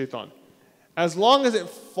disgrace shaitan. As long as it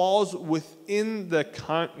falls within the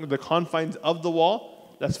confines of the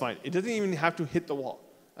wall, that's fine. It doesn't even have to hit the wall.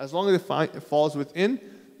 As long as it falls within,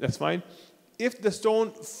 that's fine. If the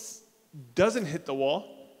stone doesn't hit the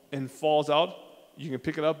wall and falls out, you can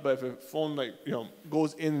pick it up. But if it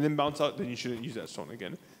goes in and then bounces out, then you shouldn't use that stone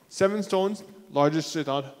again. 7 stones, largest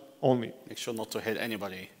shaitan only. Make sure not to hit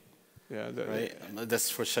anybody. Yeah, right? That's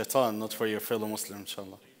for shaitan, not for your fellow Muslim,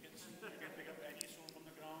 inshallah.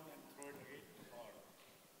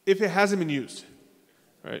 If it hasn't been used,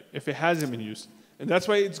 right? If it hasn't been used. And that's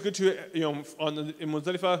why it's good to, in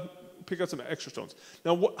Muzdalifah, pick up some extra stones.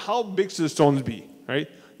 Now, how big should the stones be, right?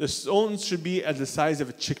 The stones should be as the size of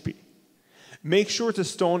a chickpea. Make sure it's a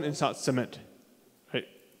stone and it's not cement, right?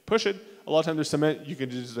 Push it. A lot of times there's cement, you can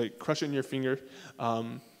just crush it in your finger.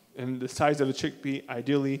 And the size of a chickpea,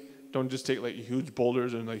 ideally, don't just take huge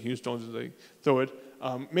boulders and huge stones and throw it.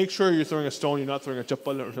 Make sure you're throwing a stone, you're not throwing a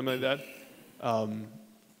chappal or something like that.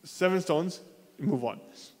 7 stones, move on.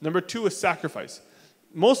 Number 2 is sacrifice.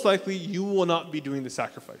 Most likely, you will not be doing the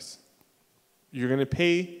sacrifice. You're going to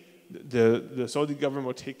pay, the Saudi government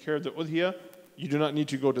will take care of the udhiyah. You do not need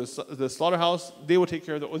to go to the slaughterhouse. They will take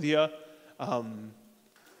care of the udhiyah.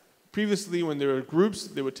 Previously, when there were groups,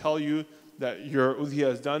 they would tell you that your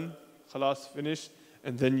udhiyah is done, khalas, finished,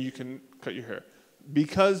 and then you can cut your hair.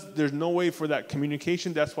 Because there's no way for that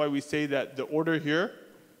communication, that's why we say that the order here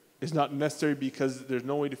is not necessary, because there's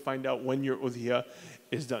no way to find out when your udhiyah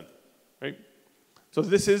is done, right? So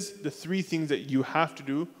this is the 3 things that you have to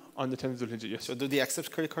do on the 10th of Dhul Hijjah. Yes. So do they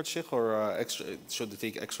accept credit card, Sheikh, or should they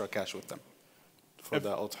take extra cash with them for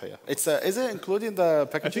the udhiyah? Is it including the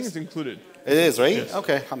packages? I think it's included. It is, right? Yes.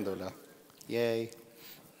 Okay, alhamdulillah. Yay.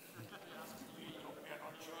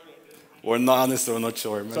 We're not honest, we're not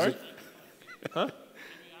sure. Sorry? Huh?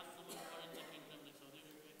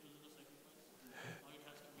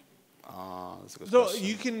 So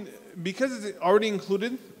you can, because it's already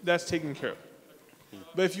included, that's taken care of.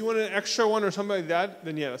 But if you want an extra one or something like that,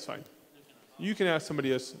 then yeah, that's fine. You can ask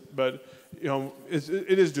somebody else, but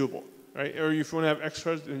it is doable, right? Or if you want to have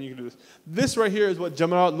extras, then you can do this. This right here is what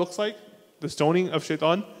Jamarat looks like, the stoning of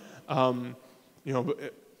shaitan.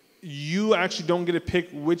 You actually don't get to pick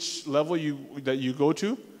which level that you go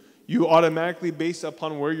to. You automatically, based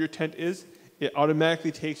upon where your tent is, it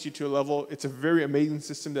automatically takes you to a level. It's a very amazing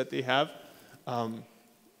system that they have.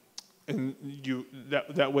 And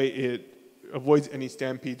that way it avoids any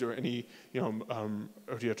stampedes or any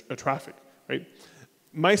traffic, right?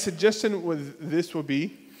 My suggestion with this would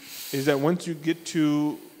be is that once you get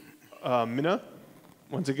to Mina,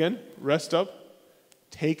 once again, rest up,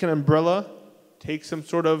 take an umbrella, take some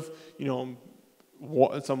sort of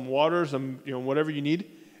some water, some whatever you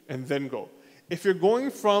need, and then go. If you're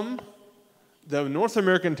going from the North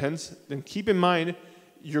American tents, then keep in mind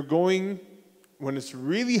you're going when it's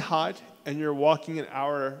really hot and you're walking an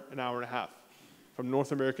hour and a half from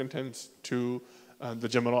North American tents to the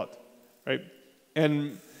Jamarat, right?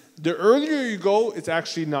 And the earlier you go, it's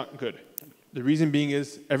actually not good. The reason being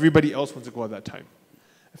is everybody else wants to go at that time.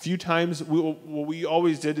 A few times, what we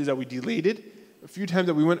always did is that we delayed it. A few times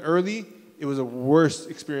that we went early, it was a worse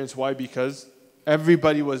experience. Why? Because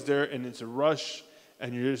everybody was there and it's a rush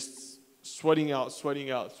and you're just sweating out.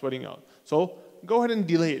 So go ahead and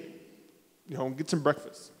delay it. Get some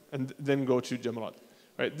breakfast and then go to Jamarat.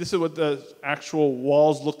 Right? This is what the actual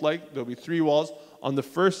walls look like. There'll be 3 walls. On the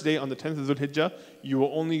first day, on the 10th of Dhul Hijjah, you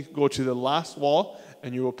will only go to the last wall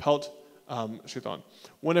and you will pelt shaitan.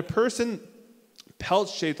 When a person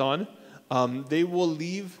pelts shaitan, they will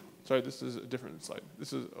leave. Sorry, this is a different slide.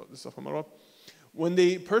 This is from Arab. When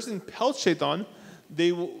the person pelts shaitan,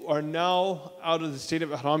 they are now out of the state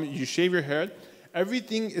of ihram. You shave your hair.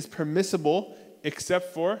 Everything is permissible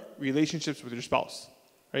except for relationships with your spouse.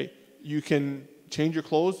 Right? You can change your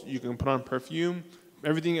clothes. You can put on perfume.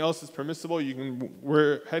 Everything else is permissible. You can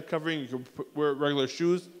wear head covering. You can wear regular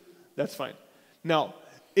shoes. That's fine. Now,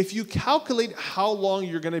 if you calculate how long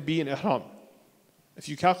you're going to be in ihram,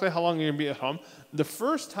 the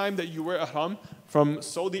first time that you wear ihram from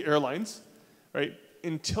Saudi Airlines, right,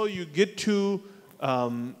 until you get to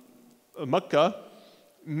Mecca,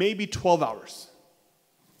 maybe 12 hours.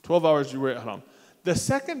 12 hours you wear ihram. The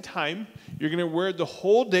second time, you're going to wear the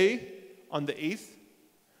whole day on the 8th,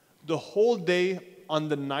 the whole day on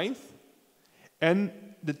the 9th, and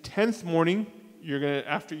the 10th morning,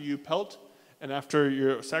 after you pelt and after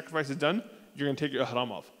your sacrifice is done, you're going to take your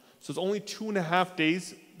ihram off. So it's only 2.5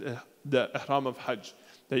 days, the ihram of Hajj,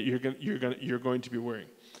 that you're going to be wearing.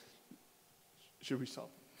 Should we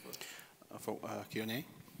stop? For Q&A?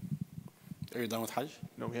 Are you done with Hajj?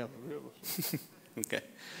 No, we haven't. Okay.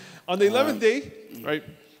 On the 11th day, right?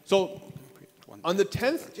 So on the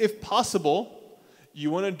 10th, if possible,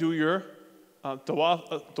 you want to do your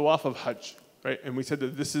tawaf of Hajj, right? And we said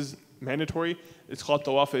that this is mandatory. It's called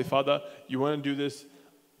tawaf ifada. You want to do this.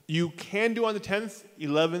 You can do on the 10th,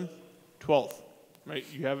 11th, 12th, right?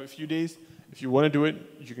 You have a few days. If you want to do it,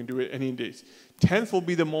 you can do it any days. 10th will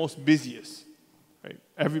be the most busiest, right?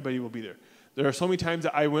 Everybody will be there. There are so many times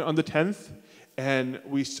that I went on the 10th, and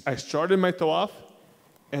I started my tawaf,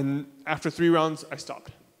 and after 3 rounds, I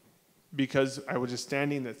stopped because I was just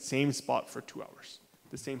standing in that same spot for 2 hours.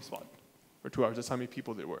 The same spot for 2 hours. That's how many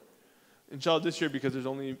people there were. Inshallah, this year, because there's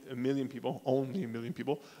only 1 million people,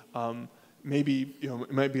 maybe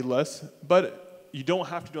it might be less, but you don't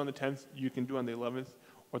have to do on the 10th. You can do on the 11th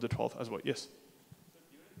or the 12th as well. Yes?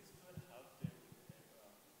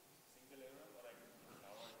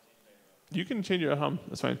 You can change your ihram.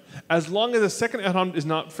 That's fine. As long as the second ihram is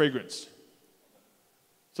not fragrance.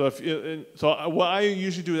 So what I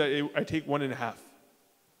usually do is I take 1.5.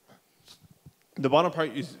 The bottom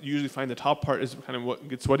part is usually fine. The top part is kind of what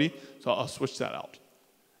gets sweaty, so I'll switch that out.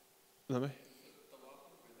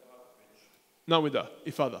 Not with the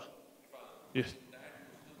ifada. Yes.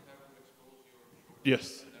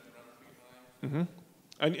 Yes. Mm-hmm.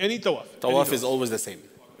 And any tawaf. Tawaf is always the same.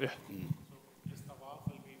 Yeah.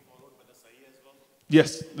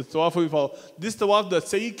 Yes, the tawaf will be followed. This tawaf, the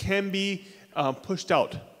sa'i can be pushed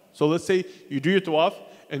out. So let's say you do your tawaf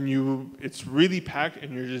and it's really packed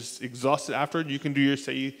and you're just exhausted after. You can do your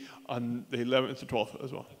sa'i on the 11th or 12th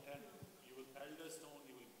as well. You will pelt the stone,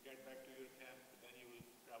 you will get back to your camp, then you will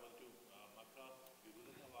travel to Makkah, you do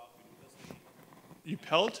the tawaf, you do the sa'i. You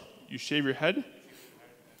pelt, you shave your head,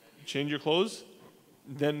 you change your clothes,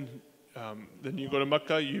 then you go to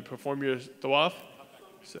Makkah, you perform your tawaf,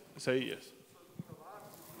 sa'i, yes.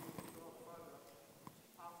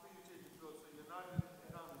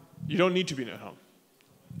 You don't need to be in ihram.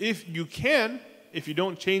 If you can, if you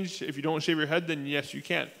don't shave your head, then yes, you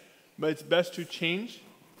can. But it's best to change.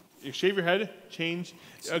 You shave your head, change.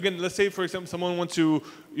 Again, let's say, for example, someone wants to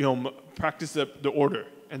practice the order,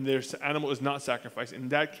 and their animal is not sacrificed. In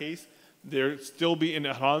that case, they'll still be in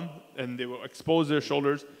ihram, and they will expose their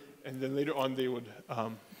shoulders, and then later on they would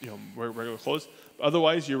wear regular clothes. But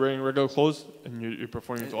otherwise, you're wearing regular clothes, and you're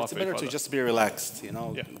performing tawaf. It's better to just be relaxed,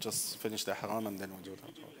 Yeah. Just finish the ihram and then we'll do it.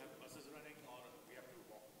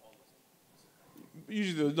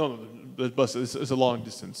 Usually, the bus is a long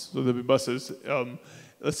distance, so there'll be buses.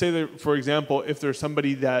 Let's say that, for example, if there's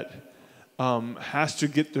somebody that has to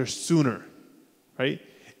get there sooner, right?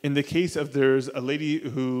 In the case of there's a lady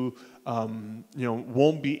who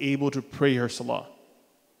won't be able to pray her salah,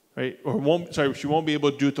 right? She won't be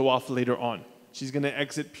able to do tawaf later on. She's going to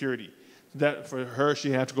exit purity. That for her,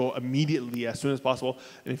 she has to go immediately as soon as possible.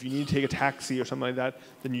 And if you need to take a taxi or something like that,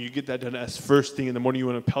 then you get that done as first thing in the morning. You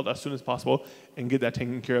want to pelt as soon as possible and get that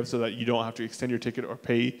taken care of so that you don't have to extend your ticket or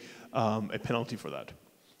pay a penalty for that.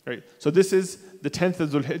 Right? So this is the 10th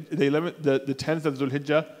of Dhul Hijjah, the 10th of Dhul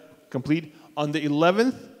Hijjah complete. On the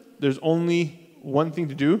 11th, there's only one thing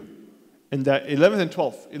to do, and that 11th and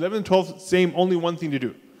 12th. 11th and 12th, same, only one thing to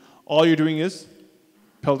do. All you're doing is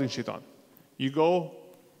pelting shaitan. You go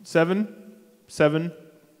 7, 7,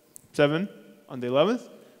 7 on the 11th,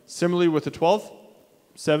 Similarly with the 12th,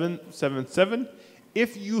 7, 7, 7.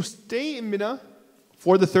 If you stay in Mina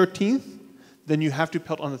for the 13th, then you have to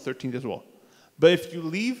pelt on the 13th as well. But if you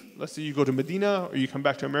leave, let's say you go to Medina or you come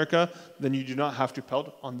back to America, then you do not have to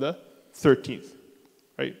pelt on the 13th,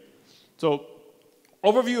 right? So,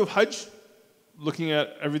 overview of Hajj, looking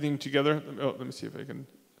at everything together. Let me see if I can.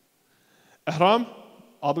 Ihram,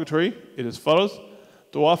 obligatory, it is farz.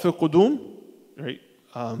 Tawaf al-Qudum, right?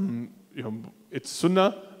 It's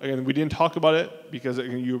sunnah. Again, we didn't talk about it because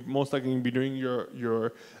again, you're most likely going to be doing your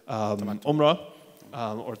umrah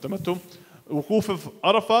or tamattu. Wuquf of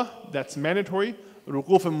Arafah, that's mandatory.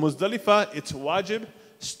 Wuquf of Muzdalifah, it's wajib.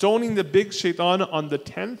 Stoning the big shaitan on the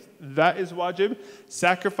 10th, that is wajib.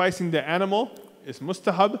 Sacrificing the animal is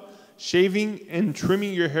mustahab. Shaving and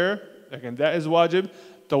trimming your hair, again, that is wajib.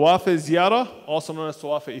 Tawaf ziyarah, also known as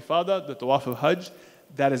tawaf ifada, the tawaf of Hajj,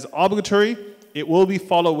 that is obligatory. It will be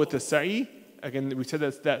followed with the sa'i. Again, we said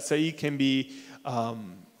that sa'i can be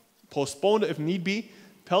postponed if need be.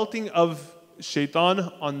 Pelting of shaitan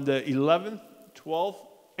on the 11th, 12th,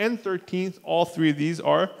 and 13th, all three of these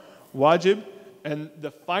are wajib. And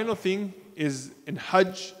the final thing is in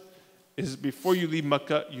Hajj, is before you leave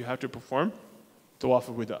Makkah, you have to perform tawaf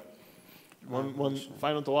al-wida. One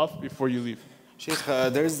final tawaf before you leave. Sheikh,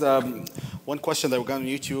 there's one question that we got on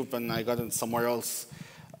YouTube and I got it somewhere else.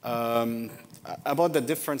 About the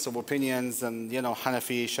difference of opinions and,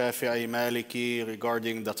 Hanafi, Shafi'i, Maliki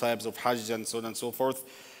regarding the types of Hajj and so on and so forth.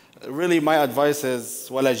 Really, my advice is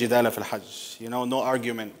ولا جدال في الحج. No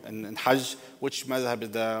argument in Hajj. Which madhab is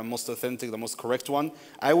the most authentic, the most correct one?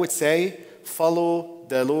 I would say follow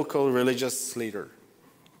the local religious leader.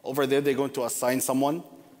 Over there, they're going to assign someone.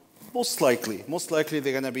 Most likely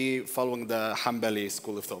they're going to be following the Hanbali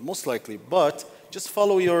school of thought. Most likely, but just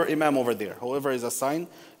follow your imam over there. Whoever is assigned,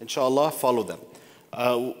 inshallah, follow them.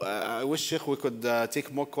 I wish, Sheikh, we could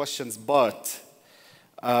take more questions, but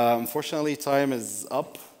unfortunately, time is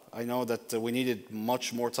up. I know that we needed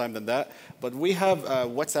much more time than that, but we have a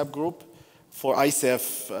WhatsApp group for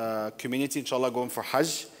ICF community, inshallah, going for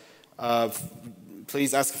Hajj.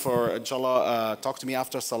 Please ask for, inshallah, talk to me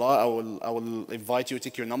after Salah. I will invite you,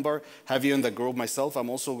 take your number, have you in the group myself. I'm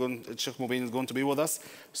also going, Shaykh Mubin is going to be with us.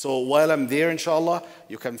 So while I'm there, inshallah,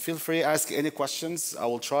 you can feel free, ask any questions. I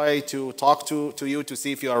will try to talk to you to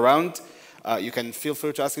see if you're around. You can feel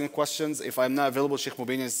free to ask any questions. If I'm not available, Shaykh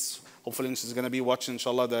Mubin is, hopefully, she's going to be watching,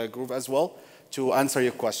 inshallah, the group as well to answer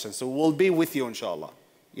your questions. So we'll be with you, inshallah.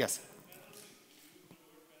 Yes.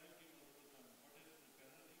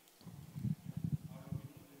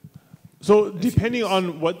 So depending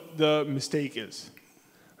on what the mistake is,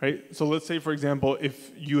 right? So let's say, for example,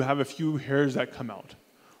 if you have a few hairs that come out,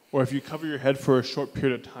 or if you cover your head for a short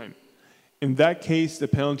period of time, in that case, the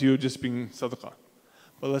penalty would just be sadaqah.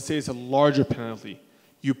 But let's say it's a larger penalty.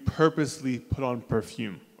 You purposely put on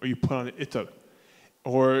perfume, or you put on itar,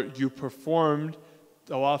 or you performed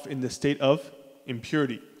tawaf in the state of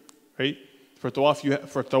impurity, right? For tawaf,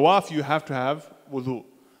 you have to have wudu.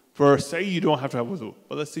 For sa'i, you don't have to have wudu.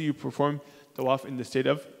 But let's say you perform tawaf in the state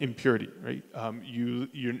of impurity, right? You're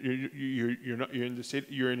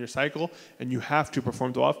in your cycle, and you have to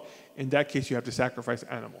perform tawaf. In that case, you have to sacrifice an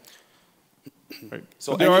animal. Right.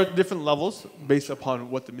 So there are different levels based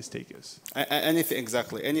upon what the mistake is. Anything,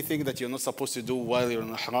 exactly. Anything that you're not supposed to do while you're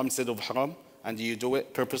in haram, instead of haram, and you do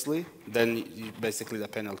it purposely, then basically the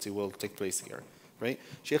penalty will take place here. Right?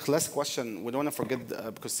 Sheikh, last question. We don't want to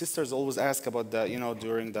forget, because sisters always ask about the,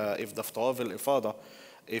 during if the tawaf al-ifada,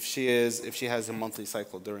 if she has a monthly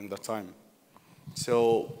cycle during that time.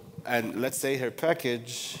 So, and let's say her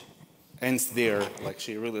package ends there, like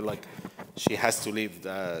she has to leave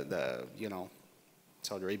the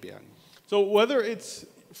Saudi Arabia. So whether it's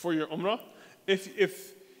for your umrah, if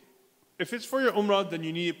it's for your umrah, then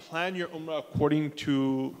you need to plan your umrah according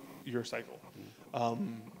to your cycle.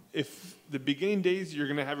 If the beginning days you're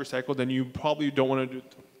going to have your cycle, then you probably don't want to do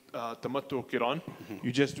tamattu qiran.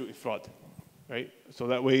 You just do ifrad, right? So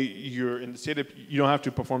that way you're in the state of, you don't have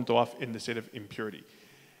to perform tawaf in the state of impurity.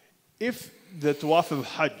 If the tawaf of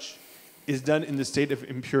Hajj is done in the state of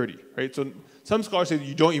impurity, right? So some scholars say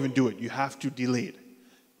you don't even do it. You have to delay it.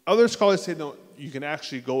 Other scholars say no, you can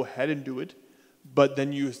actually go ahead and do it, but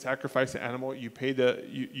then you sacrifice the animal, you pay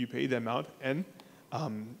the amount, and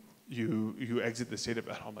you exit the state of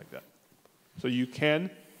ihram like that. So you can,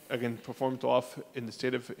 again, perform tawaf in the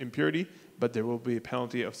state of impurity, but there will be a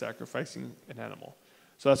penalty of sacrificing an animal.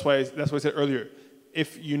 So that's why I said earlier,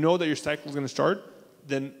 if you know that your cycle is going to start,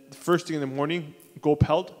 then the first thing in the morning, go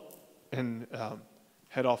pelt and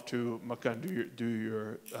head off to Makkah and do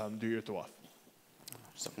your tawaf.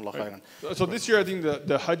 Jazakumullah khairan. So this year, I think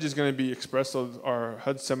the Hajj is going to be expressed. So our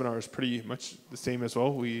Hajj seminar is pretty much the same as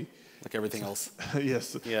well. We Like everything else.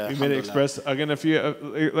 yes, Yeah, we made it express. Again, if you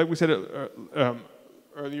like we said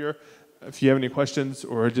earlier, if you have any questions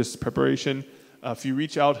or just preparation, if you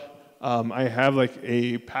reach out, I have like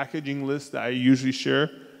a packaging list that I usually share.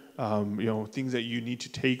 Things that you need to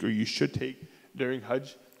take or you should take during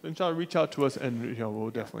Hajj. Inshallah, reach out to us and we'll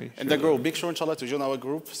definitely. And the group, make sure inshallah to join our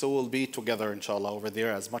group, so we'll be together inshallah over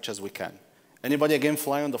there as much as we can. Anybody again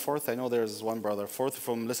fly on the 4th? I know there's one brother. 4th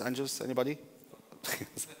from Los Angeles. Anybody?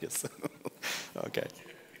 Yes. Okay.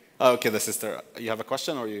 Okay, the sister. You have a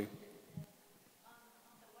question or you?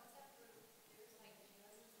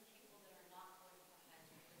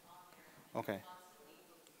 Okay.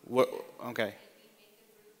 Okay.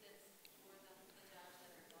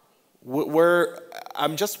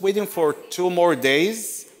 I'm just waiting for 2 more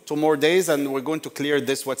days, and we're going to clear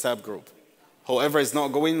this WhatsApp group. Whoever is not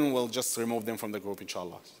going, we'll just remove them from the group,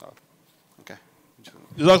 inshallah. So, okay.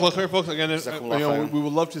 Jazakallah khair, folks. Again, Jazakallah we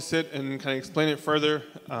would love to sit and kind of explain it further,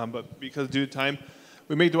 but because due to time,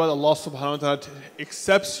 we make dua that Allah subhanahu wa ta'ala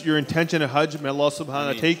accepts your intention of Hajj. May Allah subhanahu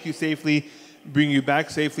wa ta'ala take you safely, bring you back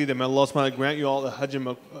safely. That may Allah subhanahu wa ta'ala grant you all a Hajj,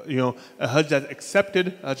 a Hajj that's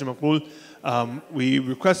accepted, Hajj maqbool. We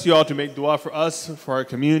request you all to make dua for us, for our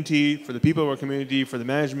community, for the people of our community, for the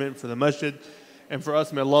management, for the masjid, and for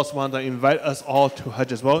us. May Allah subhanahu wa ta'ala invite us all to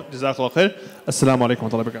Hajj as well. Jazakallah khair. Assalamu alaikum wa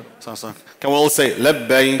rahmatullahi wa barakatuh. Can we all say,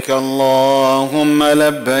 لبيك اللهم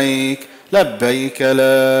لبيك لبيك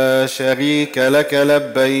لا شريك لك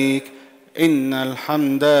لبيك إن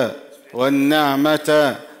الحمد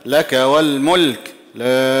والنعمة لك والملك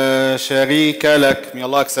لا شريك لك. May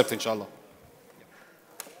Allah accept inshallah.